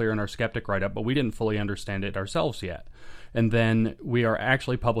little more clear in our Skeptic write-up, but we didn't fully understand it ourselves yet. And then we are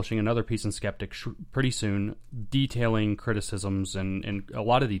actually publishing another piece in Skeptic pretty soon, detailing criticisms and a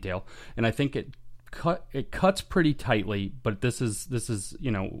lot of detail. And I think it cuts pretty tightly, but this is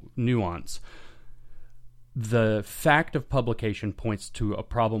nuance. The fact of publication points to a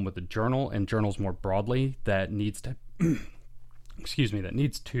problem with the journal and journals more broadly that needs to that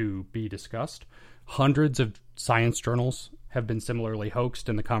needs to be discussed. Hundreds of science journals have been similarly hoaxed,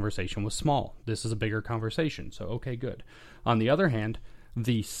 and the conversation was small. This is a bigger conversation, so okay, good. On the other hand,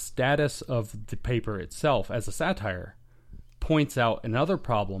 the status of the paper itself as a satire points out another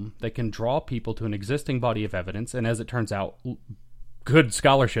problem that can draw people to an existing body of evidence, and as it turns out, good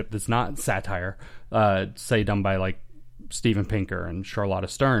scholarship that's not satire, say done by like Steven Pinker and Charlotta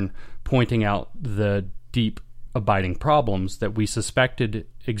Stern, pointing out the deep abiding problems that we suspected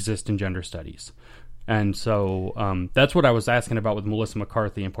exist in gender studies. And so that's what I was asking about with Melissa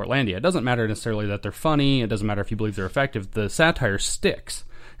McCarthy and Portlandia. It doesn't matter necessarily that they're funny. It doesn't matter if you believe they're effective. The satire sticks.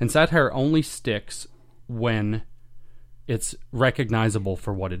 And satire only sticks when it's recognizable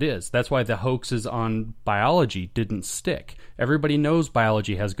for what it is. That's why the hoaxes on biology didn't stick. Everybody knows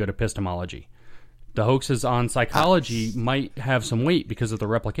biology has good epistemology. The hoaxes on psychology might have some weight because of the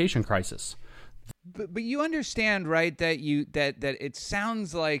replication crisis. But you understand, right, that it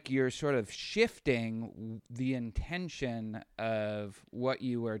sounds like you're sort of shifting the intention of what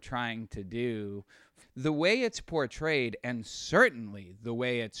you were trying to do. The way it's portrayed, and certainly the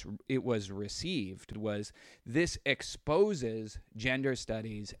way it was received, was this exposes gender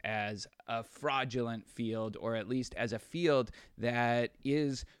studies as a fraudulent field, or at least as a field that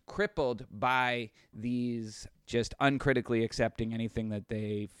is crippled by these just uncritically accepting anything that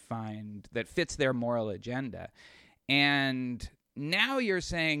they find that fits their moral agenda. And now you're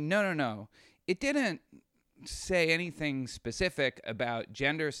saying, no, it didn't say anything specific about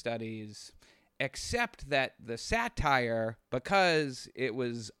gender studies, except that the satire, because it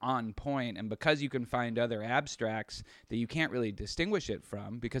was on point and because you can find other abstracts that you can't really distinguish it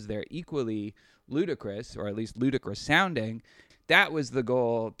from because they're equally ludicrous, or at least ludicrous sounding, that was the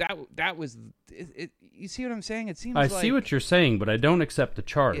goal. That was it. You see what I'm saying? It seems I see what you're saying, but I don't accept the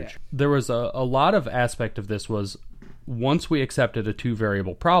charge. Yeah. There was a lot of aspect of this was, once we accepted a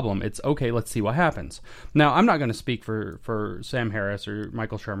two-variable problem, it's okay, let's see what happens. Now, I'm not going to speak for Sam Harris or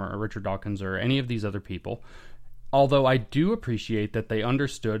Michael Shermer or Richard Dawkins or any of these other people, although I do appreciate that they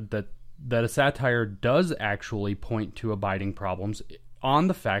understood that a satire does actually point to abiding problems on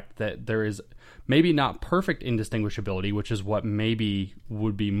the fact that there is maybe not perfect indistinguishability, which is what maybe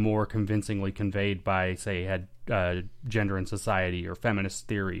would be more convincingly conveyed by, say, had Gender and Society or Feminist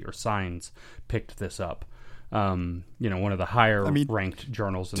Theory or Signs picked this up. One of the higher ranked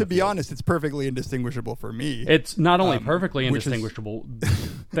journals. To be honest, it's perfectly indistinguishable for me. It's not only perfectly indistinguishable,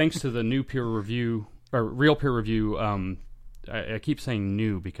 thanks to the new peer review, or real peer review. I keep saying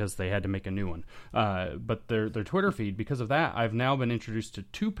new because they had to make a new one. But their Twitter feed, because of that, I've now been introduced to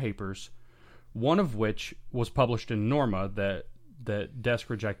 2 papers, one of which was published in Norma that Desk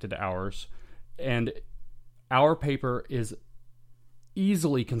rejected ours. And our paper is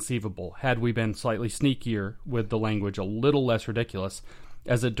easily conceivable, had we been slightly sneakier with the language, a little less ridiculous,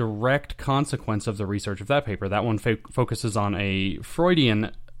 as a direct consequence of the research of that paper. That one focuses on a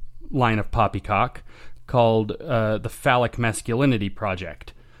Freudian line of poppycock called the Phallic Masculinity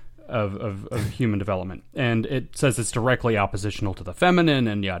Project of human development. And it says it's directly oppositional to the feminine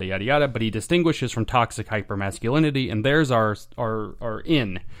and yada, yada, yada, but he distinguishes from toxic hypermasculinity, and there's our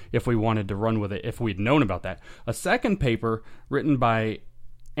in, if we wanted to run with it, if we'd known about that. A second paper written by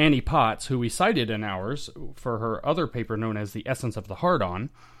Annie Potts, who we cited in ours for her other paper known as The Essence of the Hard-On.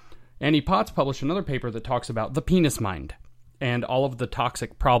 Annie Potts published another paper that talks about the penis mind and all of the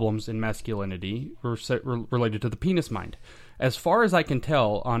toxic problems in masculinity related to the penis mind. As far as I can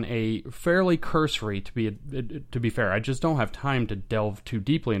tell, on a fairly cursory, to be fair, I just don't have time to delve too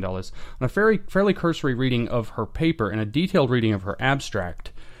deeply into all this, on a fairly cursory reading of her paper and a detailed reading of her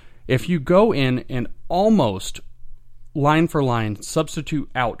abstract, if you go in and almost line for line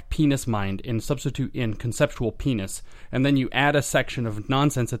substitute out penis mind and substitute in conceptual penis, and then you add a section of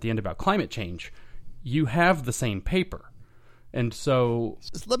nonsense at the end about climate change, you have the same paper. And so,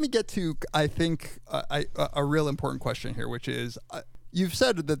 let me get to, I think, a real important question here, which is, you've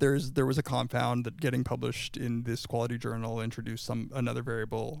said that there was a compound that getting published in this quality journal introduced another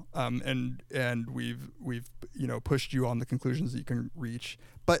variable, and we've pushed you on the conclusions that you can reach.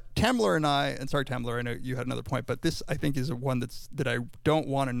 But Tamler and I, and sorry Tamler, I know you had another point, but this I think is one that I don't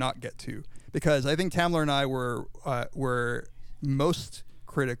want to not get to, because I think Tamler and I were most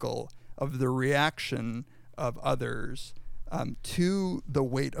critical of the reaction of others to the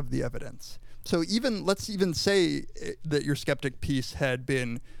weight of the evidence. So let's even say that your skeptic piece had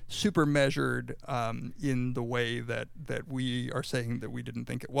been super measured in the way that we are saying that we didn't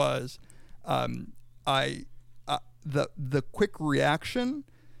think it was. The quick reaction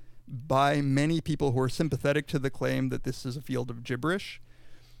by many people who are sympathetic to the claim that this is a field of gibberish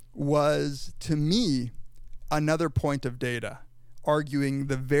was, to me, another point of data arguing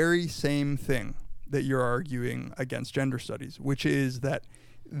the very same thing that you're arguing against gender studies, which is that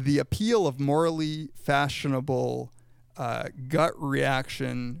the appeal of morally fashionable gut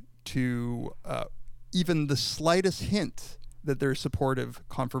reaction to even the slightest hint that there's supportive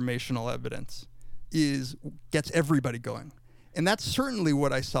confirmational evidence gets everybody going. And that's certainly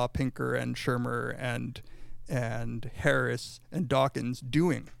what I saw Pinker and Shermer and Harris and Dawkins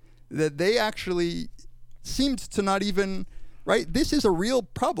doing, that they actually seemed to not even... Right, this is a real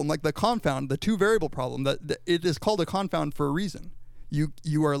problem, like the confound, the 2-variable problem. That it is called a confound for a reason.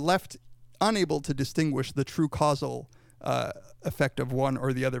 You are left unable to distinguish the true causal effect of one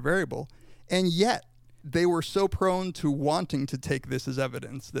or the other variable, and yet they were so prone to wanting to take this as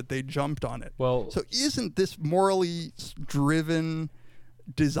evidence that they jumped on it. Well, so isn't this morally driven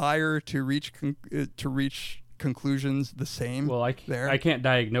desire to reach conclusions the same? Well, I can't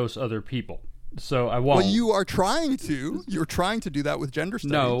diagnose other people. So I won't. Well, you are trying to. You're trying to do that with gender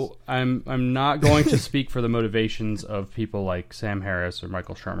studies. No, I'm not going to speak for the motivations of people like Sam Harris or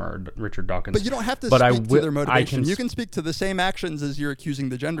Michael Shermer or Richard Dawkins. But you don't have to speak to their motivation. You can speak to the same actions as you're accusing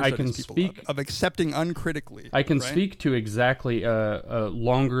the gender studies people of accepting uncritically. I can speak to exactly a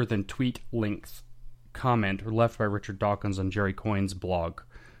longer than tweet length comment left by Richard Dawkins on Jerry Coyne's blog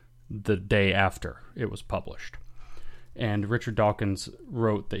the day after it was published. And Richard Dawkins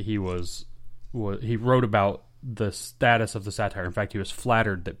wrote that he wrote about the status of the satire. In fact, he was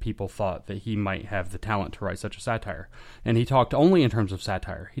flattered that people thought that he might have the talent to write such a satire. And he talked only in terms of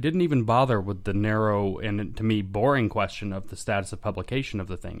satire. He didn't even bother with the narrow and, to me, boring question of the status of publication of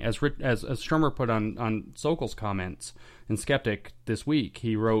the thing. As Shermer put on Sokol's comments in Skeptic this week,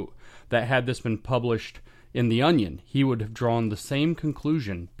 he wrote that had this been published in The Onion, he would have drawn the same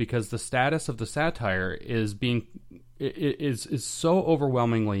conclusion, because the status of the satire is so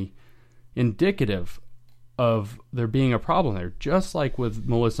overwhelmingly indicative of there being a problem there. Just like with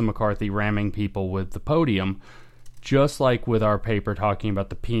Melissa McCarthy ramming people with the podium, just like with our paper talking about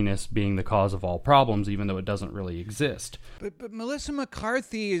the penis being the cause of all problems, even though it doesn't really exist. But Melissa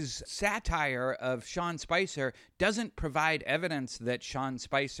McCarthy's satire of Sean Spicer doesn't provide evidence that Sean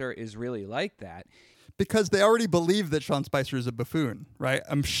Spicer is really like that. Because they already believe that Sean Spicer is a buffoon, right?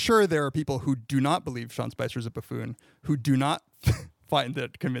 I'm sure there are people who do not believe Sean Spicer is a buffoon, who do not find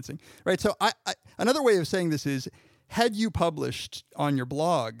that convincing, right? So another way of saying this is, had you published on your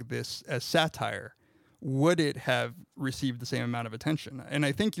blog this as satire, would it have received the same amount of attention? And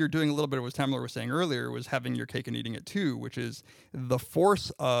I think you're doing a little bit of what Tamler was saying earlier, was having your cake and eating it too, which is the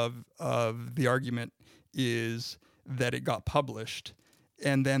force of the argument is that it got published.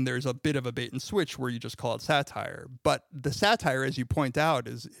 And then there's a bit of a bait and switch where you just call it satire. But the satire, as you point out,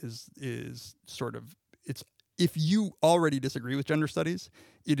 is sort of, it's, if you already disagree with gender studies,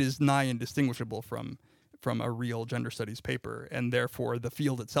 it is nigh indistinguishable from a real gender studies paper, and therefore the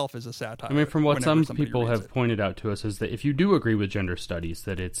field itself is a satire. I mean, from what some people have pointed out to us is that if you do agree with gender studies,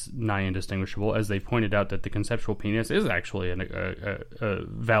 that it's nigh indistinguishable, as they pointed out that the conceptual penis is actually a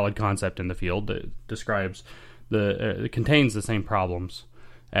valid concept in the field that describes it contains the same problems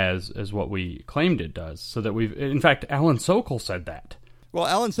as what we claimed it does. So that in fact, Alan Sokol said that. Well,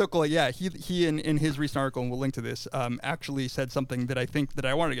 Alan Sokol, yeah, he in his recent article, and we'll link to this, actually said something that I think that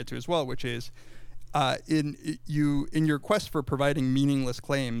I want to get to as well, which is, in your quest for providing meaningless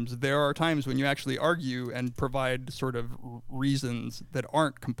claims, there are times when you actually argue and provide sort of reasons that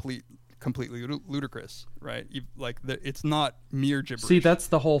aren't completely ludicrous, right? It's not mere gibberish. See, that's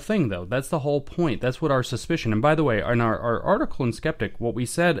the whole thing, though. That's the whole point. That's what our suspicion. And by the way, in our article in Skeptic, what we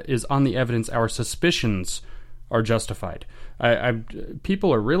said is on the evidence, our suspicions are justified.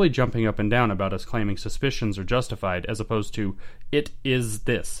 People are really jumping up and down about us claiming suspicions are justified, as opposed to it is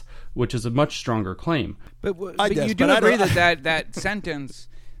this, which is a much stronger claim. But you do agree that sentence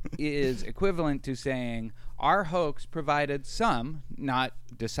is equivalent to saying our hoax provided some, not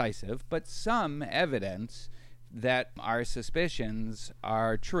decisive, but some evidence that our suspicions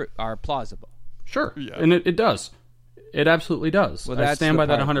are plausible. Sure, yeah. And it does. It absolutely does. Well, I stand by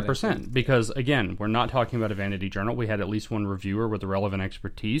that 100%. Because, again, we're not talking about a vanity journal. We had at least one reviewer with the relevant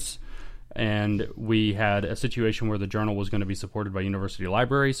expertise. And we had a situation where the journal was going to be supported by university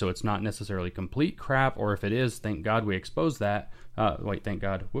library, so it's not necessarily complete crap. Or if it is, thank God we exposed that. Thank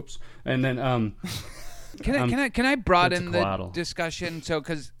God. Whoops. And then... Can I broaden the discussion? So,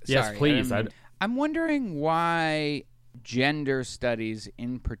 yes, please. I'm wondering why gender studies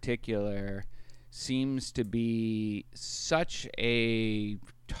in particular seems to be such a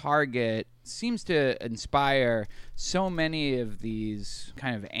target, seems to inspire so many of these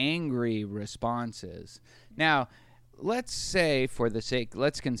kind of angry responses. Now, let's say, for the sake,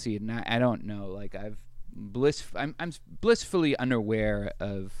 let's concede, and I don't know, like I'm blissfully unaware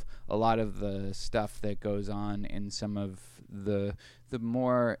of a lot of the stuff that goes on in some of the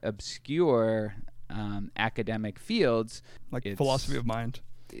more obscure academic fields, like philosophy of mind.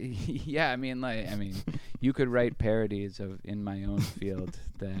 Yeah, I mean, you could write parodies in my own field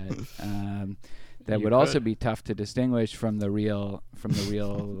that would also be tough to distinguish from the real.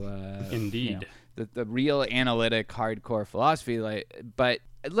 Indeed, the real analytic, hardcore philosophy. But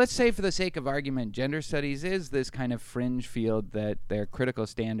let's say, for the sake of argument, gender studies is this kind of fringe field that their critical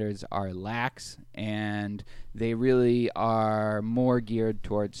standards are lax, and they really are more geared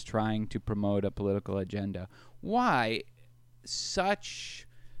towards trying to promote a political agenda. Why such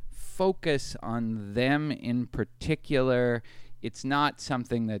focus on them in particular? It's not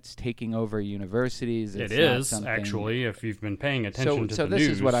something that's taking over universities. It is, actually, if you've been paying attention to the news. So this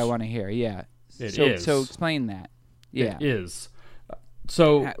is what I want to hear, yeah. It is. So explain that. Yeah. It is.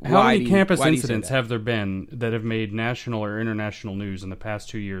 So how many campus incidents have there been that have made national or international news in the past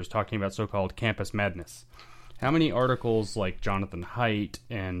 2 years talking about so-called campus madness? How many articles like Jonathan Haidt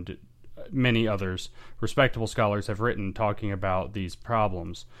and many others, respectable scholars, have written talking about these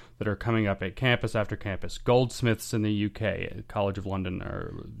problems that are coming up at campus after campus? Goldsmiths in the UK, College of London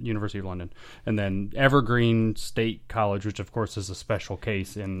or University of London, and then Evergreen State College, which of course is a special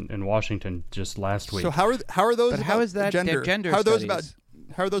case in Washington just last week. So how are those? But how is that gender? Gender how are those studies?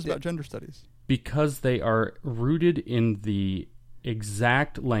 How are those about gender studies? Because they are rooted in the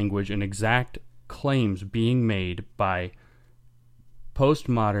exact language and exact claims being made by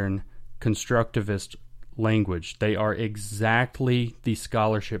postmodern constructivist language. They are exactly the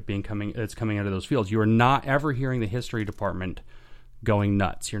scholarship that's coming out of those fields. You are not ever hearing the history department going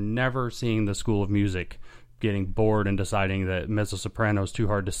nuts. You're never seeing the School of Music getting bored and deciding that mezzo-soprano is too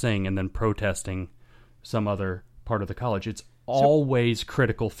hard to sing and then protesting some other part of the college. It's always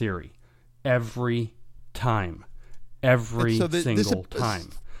critical theory. Every time. Every single time.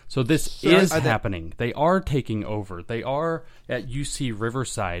 So this is happening. They are taking over. They are at UC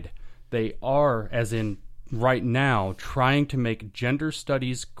Riverside. They are, as in right now, trying to make gender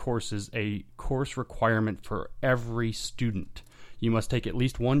studies courses a course requirement for every student. You must take at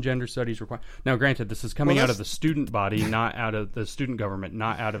least one gender studies requirement. Now, granted, this is coming out of the student body, not out of the student government,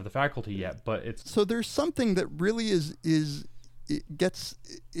 not out of the faculty yet. But it's so there's something that really is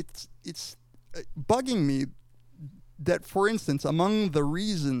bugging me. That, for instance, among the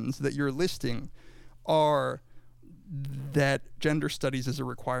reasons that you're listing are that gender studies is a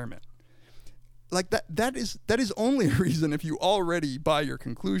requirement. Like that is only a reason if you already buy your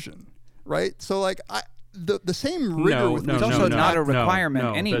conclusion, right? So like the same rigor with it's also not a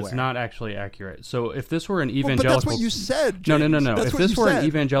requirement anywhere. That's not actually accurate. So if this were an evangelical, but that's what you said, James. No. That's if this were an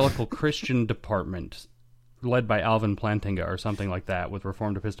evangelical Christian department led by Alvin Plantinga or something like that with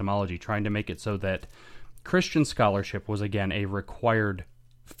Reformed epistemology, trying to make it so that Christian scholarship was again a required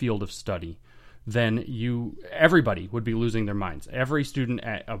field of study, then everybody would be losing their minds. Every student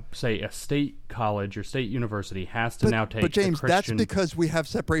at, say, a state college or state university has to now take. But James, the Christian... that's because we have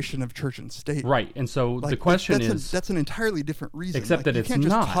separation of church and state, right? And so the question is, that's an entirely different reason. Except that you it's can't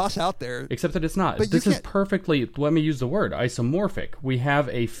not. Just toss out there. Except that it's not. But this is perfectly. Let me use the word isomorphic. We have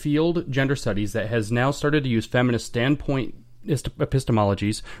a field, gender studies, that has now started to use feminist standpoint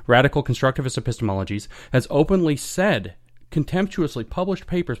epistemologies, radical constructivist epistemologies, has openly said, contemptuously published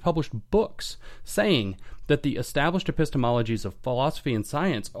papers, published books, saying that the established epistemologies of philosophy and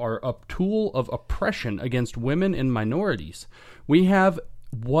science are a tool of oppression against women and minorities. We have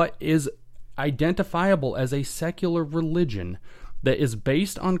what is identifiable as a secular religion that is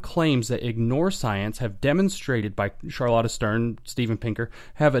based on claims that ignore science, have demonstrated by Charlotta Stern, Steven Pinker,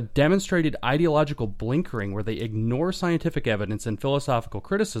 have a demonstrated ideological blinkering where they ignore scientific evidence and philosophical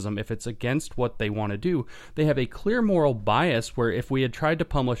criticism if it's against what they want to do. They have a clear moral bias where if we had tried to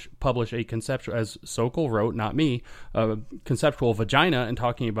publish a conceptual, as Sokol wrote, not me, a conceptual vagina and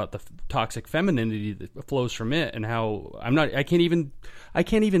talking about the toxic femininity that flows from it and how I can't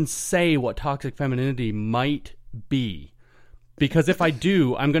even say what toxic femininity might be. Because if I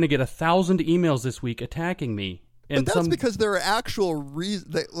do, I'm going to get 1,000 emails this week attacking me. And but that's because there are actual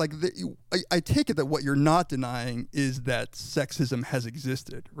reasons. I take it that what you're not denying is that sexism has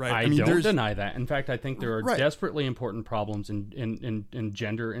existed, right? I mean, don't deny that. In fact, I think there are desperately important problems in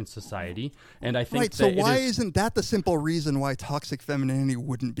gender and society. And I think so why isn't that the simple reason why toxic femininity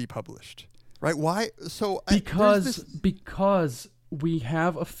wouldn't be published? Right? Why? So because we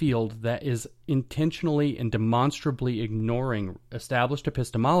have a field that is intentionally and demonstrably ignoring established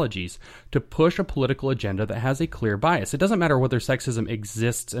epistemologies to push a political agenda that has a clear bias. It doesn't matter whether sexism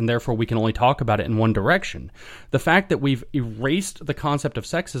exists and therefore we can only talk about it in one direction. The fact that we've erased the concept of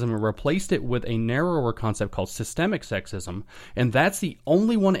sexism and replaced it with a narrower concept called systemic sexism, and that's the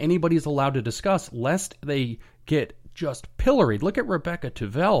only one anybody's allowed to discuss lest they get just pilloried. Look at Rebecca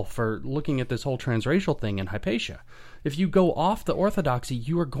Tuvell for looking at this whole transracial thing in Hypatia. If you go off the orthodoxy,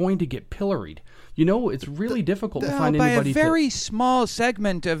 you are going to get pilloried. You know, it's really difficult to find anybody. By a very small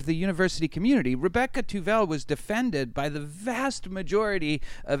segment of the university community, Rebecca Tuvell was defended by the vast majority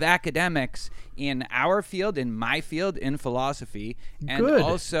of academics in our field, in my field, in philosophy, and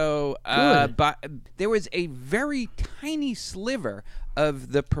also, but there was a very tiny sliver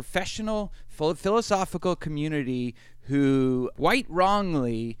of the professional philosophical community who quite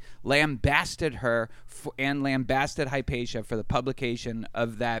wrongly lambasted her and lambasted Hypatia for the publication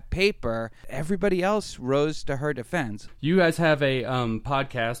of that paper. Everybody else rose to her defense. You guys have a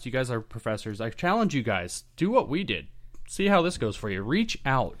podcast. You guys are professors. I challenge you guys. Do what we did. See how this goes for you. Reach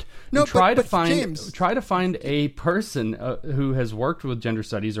out. No, try to find a person who has worked with gender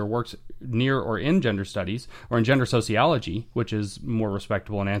studies or works near or in gender studies or in gender sociology, which is more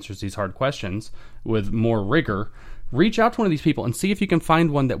respectable and answers these hard questions with more rigor. Reach out to one of these people and see if you can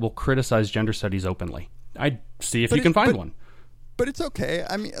find one that will criticize gender studies openly. I'd see if you can find one. But it's okay.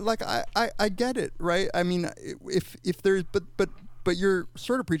 I mean, like I get it, right? I mean, if there's but you're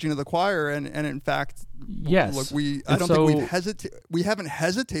sort of preaching to the choir, and in fact, yes. Look, I don't think we haven't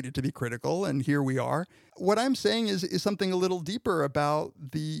hesitated to be critical, and here we are. What I'm saying is something a little deeper about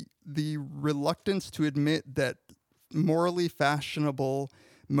the reluctance to admit that morally fashionable,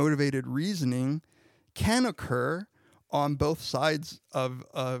 motivated reasoning can occur on both sides of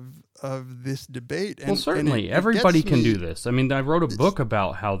this debate. Well, certainly. Everybody can do this. I mean, I wrote a book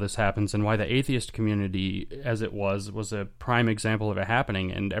about how this happens and why the atheist community, as it was a prime example of it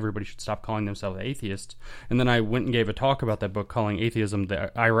happening, and everybody should stop calling themselves atheists. And then I went and gave a talk about that book calling atheism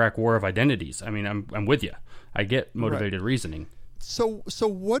the Iraq War of Identities. I mean, I'm with you. I get motivated reasoning. So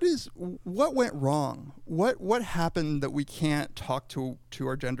what went wrong? What happened that we can't talk to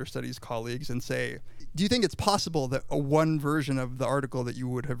our gender studies colleagues and say, do you think it's possible that one version of the article that you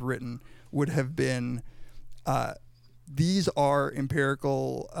would have written would have been, these are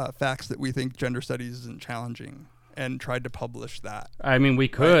empirical facts that we think gender studies isn't challenging, and tried to publish that? I mean, we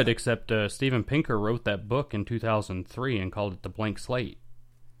could, except Steven Pinker wrote that book in 2003 and called it The Blank Slate.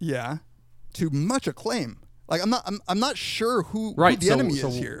 Yeah, to much acclaim. Like, I'm not sure who the enemy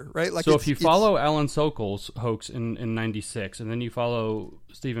is here, right? Like, so if you follow Alan Sokol's hoax in 96, and then you follow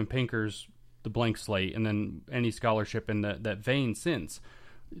Steven Pinker's The Blank Slate, and then any scholarship in that vein since,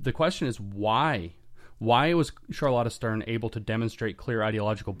 the question is why? Why was Charlotta Stern able to demonstrate clear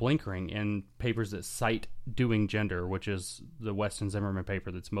ideological blinkering in papers that cite Doing Gender, which is the Weston Zimmerman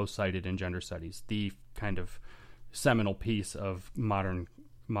paper that's most cited in gender studies, the kind of seminal piece of modern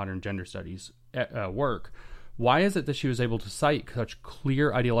gender studies work? Why is it that she was able to cite such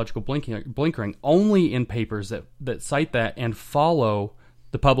clear ideological blinkering only in papers that cite that and follow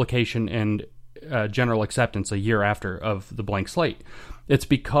the publication and general acceptance a year after of The Blank Slate? It's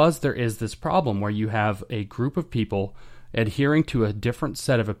because there is this problem where you have a group of people adhering to a different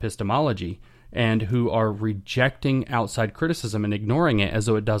set of epistemology and who are rejecting outside criticism and ignoring it as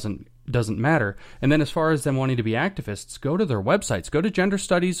though it doesn't matter. And then as far as them wanting to be activists, go to their websites, go to gender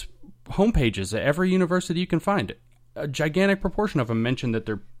studies homepages at every university you can find. A gigantic proportion of them mention that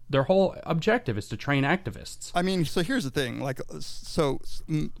their whole objective is to train activists. I mean, so here's the thing. Like,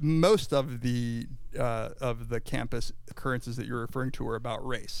 most of the campus occurrences that you're referring to are about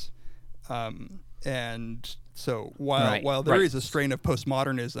race, and so while there is a strain of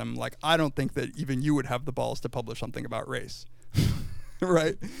postmodernism, like, I don't think that even you would have the balls to publish something about race,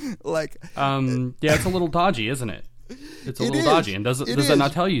 right? Like, yeah, it's a little dodgy, isn't it? It's a little dodgy, and does that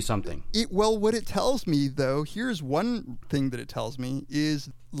not tell you something? Well, what it tells me, though, here's one thing that it tells me, is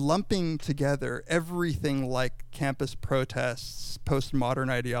lumping together everything like campus protests, postmodern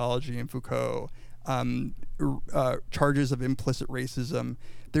ideology in Foucault, charges of implicit racism.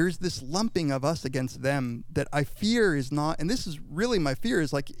 There's this lumping of us against them that I fear is not, and this is really my fear,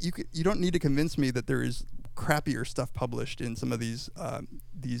 is like, you don't need to convince me that there is crappier stuff published in some of these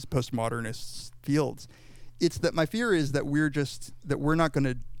postmodernist fields. It's that my fear is that we're not going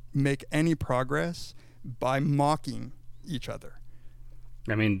to make any progress by mocking each other.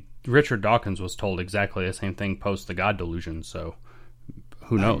 I mean, Richard Dawkins was told exactly the same thing post the God delusion, so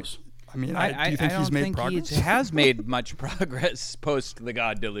who knows? Do you think he's made progress? He has made much progress post the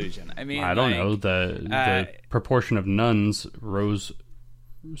God delusion. I mean, I don't know. The proportion of nuns rose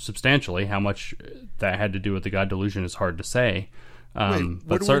substantially. How much that had to do with the God delusion is hard to say.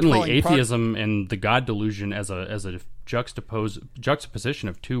 But certainly atheism and the God delusion as a juxtaposition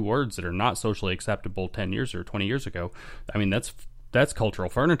of two words that are not socially acceptable 10 years or 20 years ago. I mean, that's cultural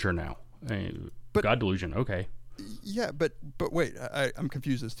furniture now. But God delusion, okay. Yeah, but wait, I'm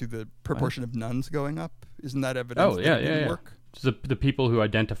confused as to the proportion of nuns going up. Isn't that evidence? Yeah. Work? The people who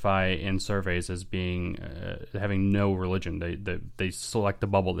identify in surveys as being having no religion, they select the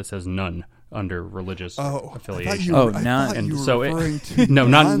bubble that says none under religious affiliation.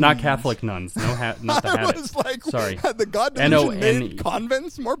 Nuns. Not Catholic nuns. Not the habit. I was like, sorry. The God delusion made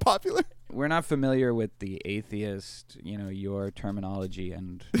convents more popular. We're not familiar with the atheist, your terminology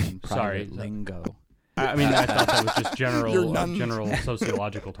and private lingo. I mean, I thought that was just general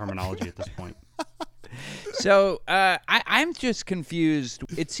sociological terminology at this point. So I'm just confused.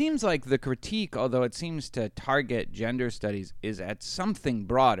 It seems like the critique, although it seems to target gender studies, is at something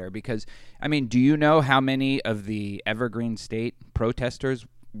broader. Because, I mean, do you know how many of the Evergreen State protesters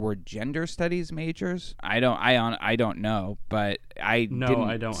were gender studies majors? I don't know, but I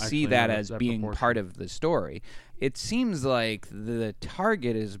don't see that as being part of the story. It seems like the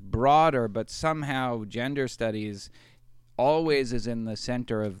target is broader, but somehow gender studies always is in the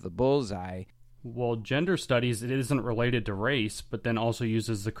center of the bullseye. Well, gender studies, it isn't related to race, but then also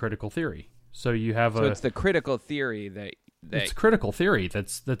uses the critical theory. So you have it's the critical theory that it's critical theory.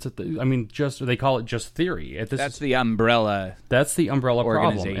 They call it just theory. That's the umbrella. That's the umbrella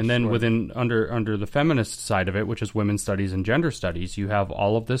problem. And then under the feminist side of it, which is women's studies and gender studies, you have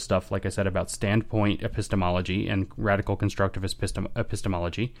all of this stuff, like I said, about standpoint epistemology and radical constructivist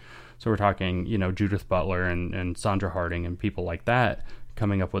epistemology. So we're talking, Judith Butler and Sandra Harding and people like that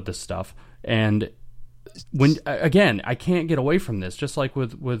coming up with this stuff. And when again, I can't get away from this. Just like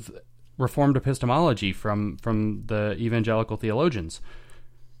with Reformed epistemology from the evangelical theologians,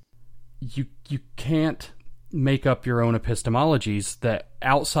 you can't make up your own epistemologies that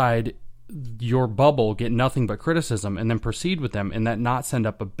outside your bubble get nothing but criticism and then proceed with them, and that not send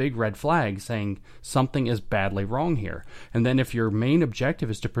up a big red flag saying something is badly wrong here. And then if your main objective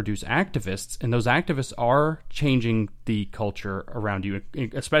is to produce activists, and those activists are changing the culture around you,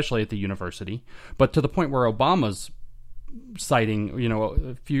 especially at the university, but to the point where Obama's citing,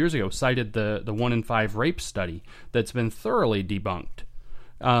 a few years ago, cited the 1 in 5 rape study that's been thoroughly debunked.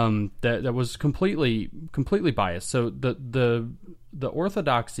 That was completely biased. So the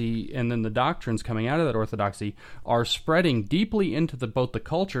orthodoxy and then the doctrines coming out of that orthodoxy are spreading deeply into both the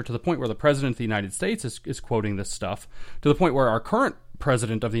culture, to the point where the President of the United States is quoting this stuff, to the point where our current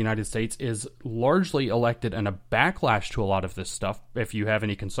President of the United States is largely elected in a backlash to a lot of this stuff. If you have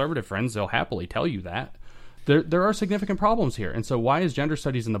any conservative friends, they'll happily tell you that. There are significant problems here. And so why is gender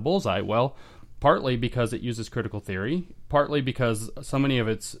studies in the bullseye? Well, partly because it uses critical theory, partly because so many of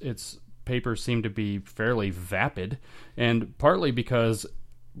its papers seem to be fairly vapid, and partly because,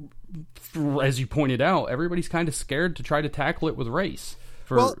 as you pointed out, everybody's kind of scared to try to tackle it with race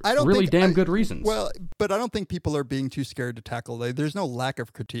for really damn good reasons. Well, but I don't think people are being too scared to tackle. There's no lack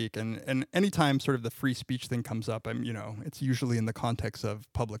of critique, and anytime sort of the free speech thing comes up, it's usually in the context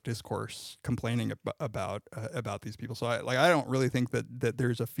of public discourse complaining about these people. So I don't really think that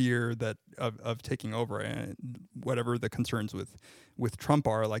there's a fear of taking over, and whatever the concerns with Trump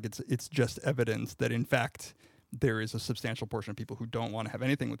are, it's just evidence that in fact there is a substantial portion of people who don't want to have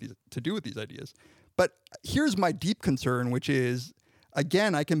anything to do with these ideas. But here's my deep concern, which is,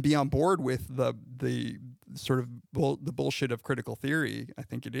 again, I can be on board with the sort of the bullshit of critical theory. I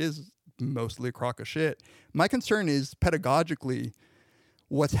think it is mostly a crock of shit. My concern is pedagogically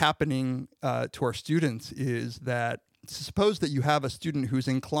what's happening to our students is that, suppose that you have a student who's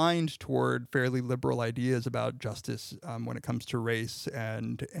inclined toward fairly liberal ideas about justice when it comes to race,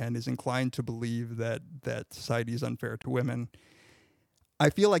 and is inclined to believe that society is unfair to women. I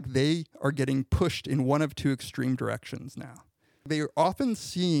feel like they are getting pushed in one of two extreme directions now. They are often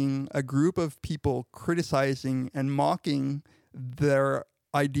seeing a group of people criticizing and mocking their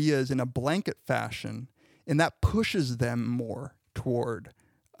ideas in a blanket fashion, and that pushes them more toward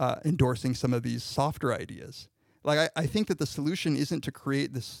endorsing some of these softer ideas. I think that the solution isn't to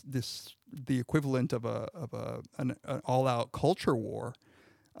create the equivalent of an all-out culture war,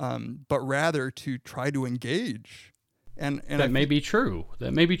 but rather to try to engage. And that may be true.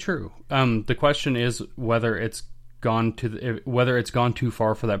 That may be true. The question is whether it's gone too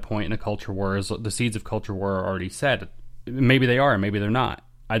far for that point in a culture war. As the seeds of culture war are already set. Maybe they are, maybe they're not.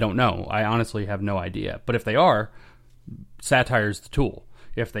 I don't know. I honestly have no idea. But if they are, satire's the tool.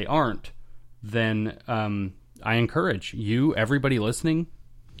 If they aren't, then I encourage you, everybody listening,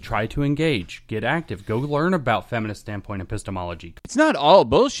 try to engage, get active, go learn about feminist standpoint epistemology. It's not all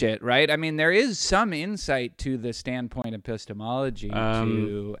bullshit, right? I mean, there is some insight to the standpoint epistemology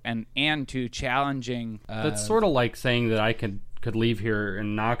and to challenging. That's sort of like saying that I could leave here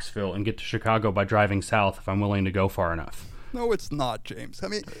in Knoxville and get to Chicago by driving south if I'm willing to go far enough. No, it's not, James. I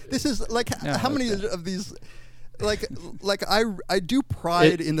mean, this is how many of these. I do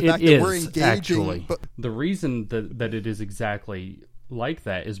pride in the fact that we're engaging. Actually, but the reason that it is exactly like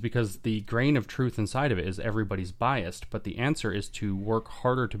that is because the grain of truth inside of it is everybody's biased, but the answer is to work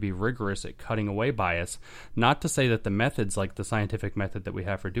harder to be rigorous at cutting away bias. Not to say that the methods, like the scientific method that we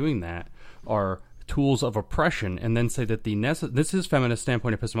have for doing that, are tools of oppression, and then say that this is feminist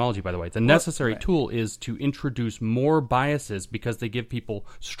standpoint epistemology, by the way. The necessary tool is to introduce more biases because they give people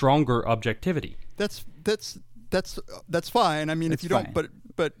stronger objectivity. That's fine. I mean, if you don't,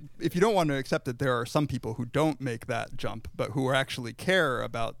 but if you don't want to accept that there are some people who don't make that jump, but who actually care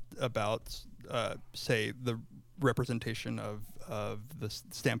about say the representation of the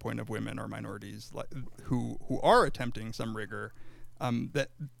standpoint of women or minorities, who are attempting some rigor, that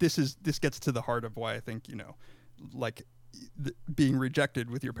this gets to the heart of why I think being rejected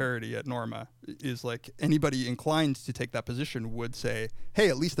with your parody at Norma is like anybody inclined to take that position would say, hey,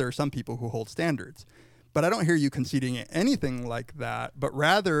 at least there are some people who hold standards. But I don't hear you conceding anything like that, but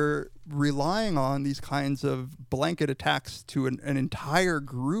rather relying on these kinds of blanket attacks to an entire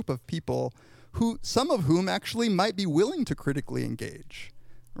group of people some of whom actually might be willing to critically engage,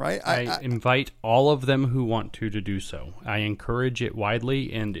 right? I invite all of them who want to do so. I encourage it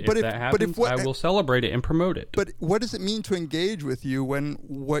widely, and if that happens, I will celebrate it and promote it. But what does it mean to engage with you when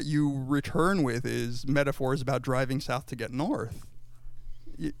what you return with is metaphors about driving south to get north?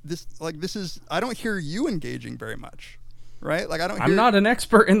 This is I don't hear you engaging very much. right? Like, I don't. I'm not an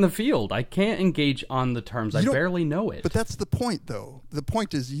expert in the field. I can't engage on the terms. I don't- barely know it. But that's the point, though. The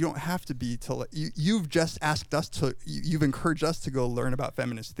point is you don't have to be till you've just asked us to. You've encouraged us to go learn about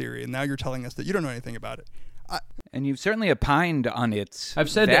feminist theory, and now you're telling us that you don't know anything about it. And you've certainly opined on its I've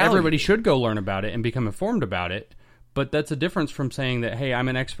said value. that everybody should go learn about it and become informed about it. But that's a difference from saying that, hey, I'm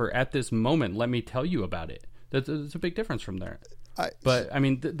an expert at this moment. Let me tell you about it. That's a big difference from there. But I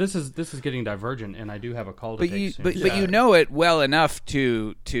mean, this is getting divergent, and I do have a call to take soon. But you know it well enough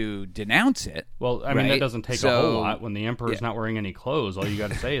to denounce it. Well, I mean, that doesn't take a whole lot. When the emperor's yeah. not wearing any clothes, all you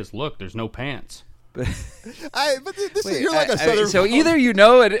got to say is, "Look, there's no pants." But you're like a southern. So either you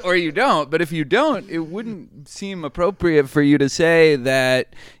know it or you don't. But if you don't, it wouldn't seem appropriate for you to say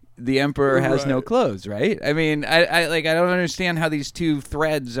that the emperor has no clothes, right? I mean, I don't understand how these two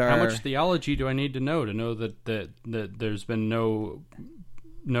threads are. How much theology do I need to know that there's been no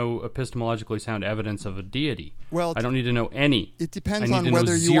epistemologically sound evidence of a deity? Well, I don't need to know any. It depends I need on to know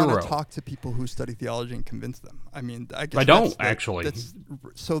whether you want zero. to talk to people who study theology and convince them. I mean, I guess I don't that's actually.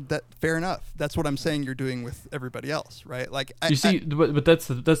 Fair enough. That's what I'm saying. You're doing with everybody else, right? Like but that's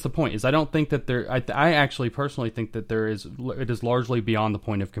the point. Is I don't think that there. I actually personally think that it is largely beyond the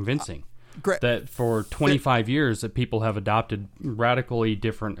point of convincing. That for 25 years that people have adopted radically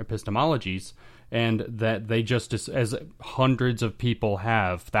different epistemologies, and that they just, as hundreds of people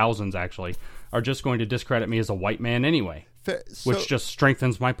have, thousands actually, are just going to discredit me as a white man anyway, which just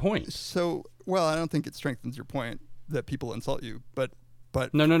strengthens my point. So, well, I don't think it strengthens your point that people insult you, but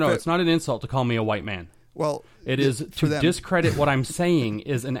no, it's not an insult to call me a white man. Well, it is to discredit what I'm saying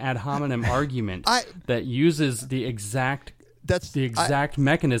is an ad hominem argument that uses the exact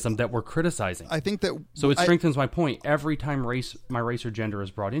mechanism that we're criticizing. I think that it strengthens my point every time my race or gender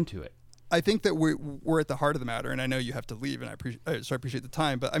is brought into it. I think that we're at the heart of the matter, and I know you have to leave, and I appreciate the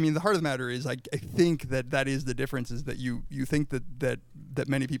time. But I mean, the heart of the matter is I think that is the difference, is that you think that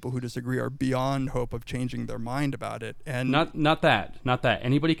many people who disagree are beyond hope of changing their mind about it, and not that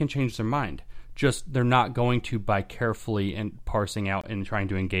anybody can change their mind. Just they're not going to by carefully and parsing out and trying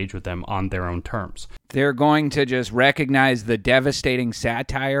to engage with them on their own terms. They're going to just recognize the devastating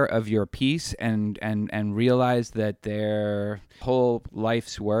satire of your piece and realize that their whole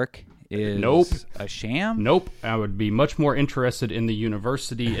life's work is a sham? Nope. I would be much more interested in the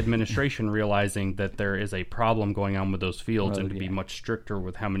university administration realizing that there is a problem going on with those fields and to be much stricter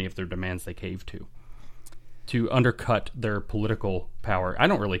with how many of their demands they cave to undercut their political power. I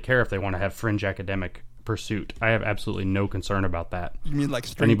don't really care if they want to have fringe academic pursuit. I have absolutely no concern about that. You mean like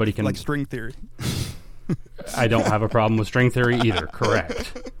string theory? I don't have a problem with string theory either.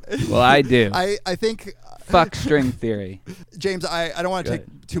 Correct. Well, I do. I think... Fuck string theory. James, I don't want to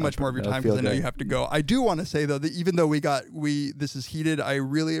take too much more of your time because I know you have to go. I do want to say, though, that even though this is heated, I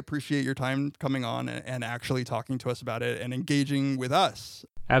really appreciate your time coming on and actually talking to us about it and engaging with us.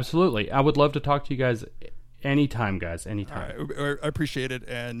 Absolutely. I would love to talk to you guys anytime, guys. Anytime. All right. I appreciate it.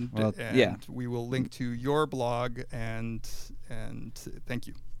 And we will link to your blog and thank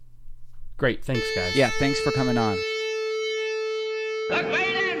you. Great. Thanks, guys. Yeah, thanks for coming on. The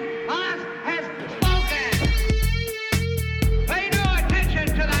Great Boss has spoken. Pay no attention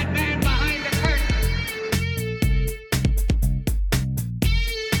to that man behind the curtain.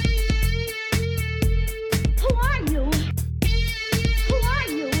 Who are you? Who are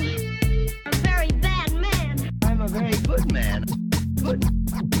you? A very bad man. I'm a very good man. Good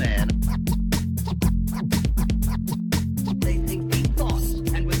man. They think deep thoughts,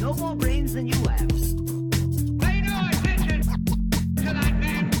 and with no more brains than you have. Pay no attention to that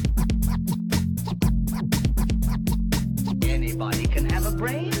man. Anybody can have a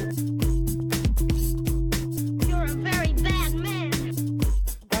brain. You're a very bad man.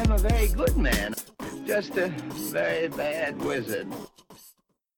 I'm a very good man. Just a very bad wizard.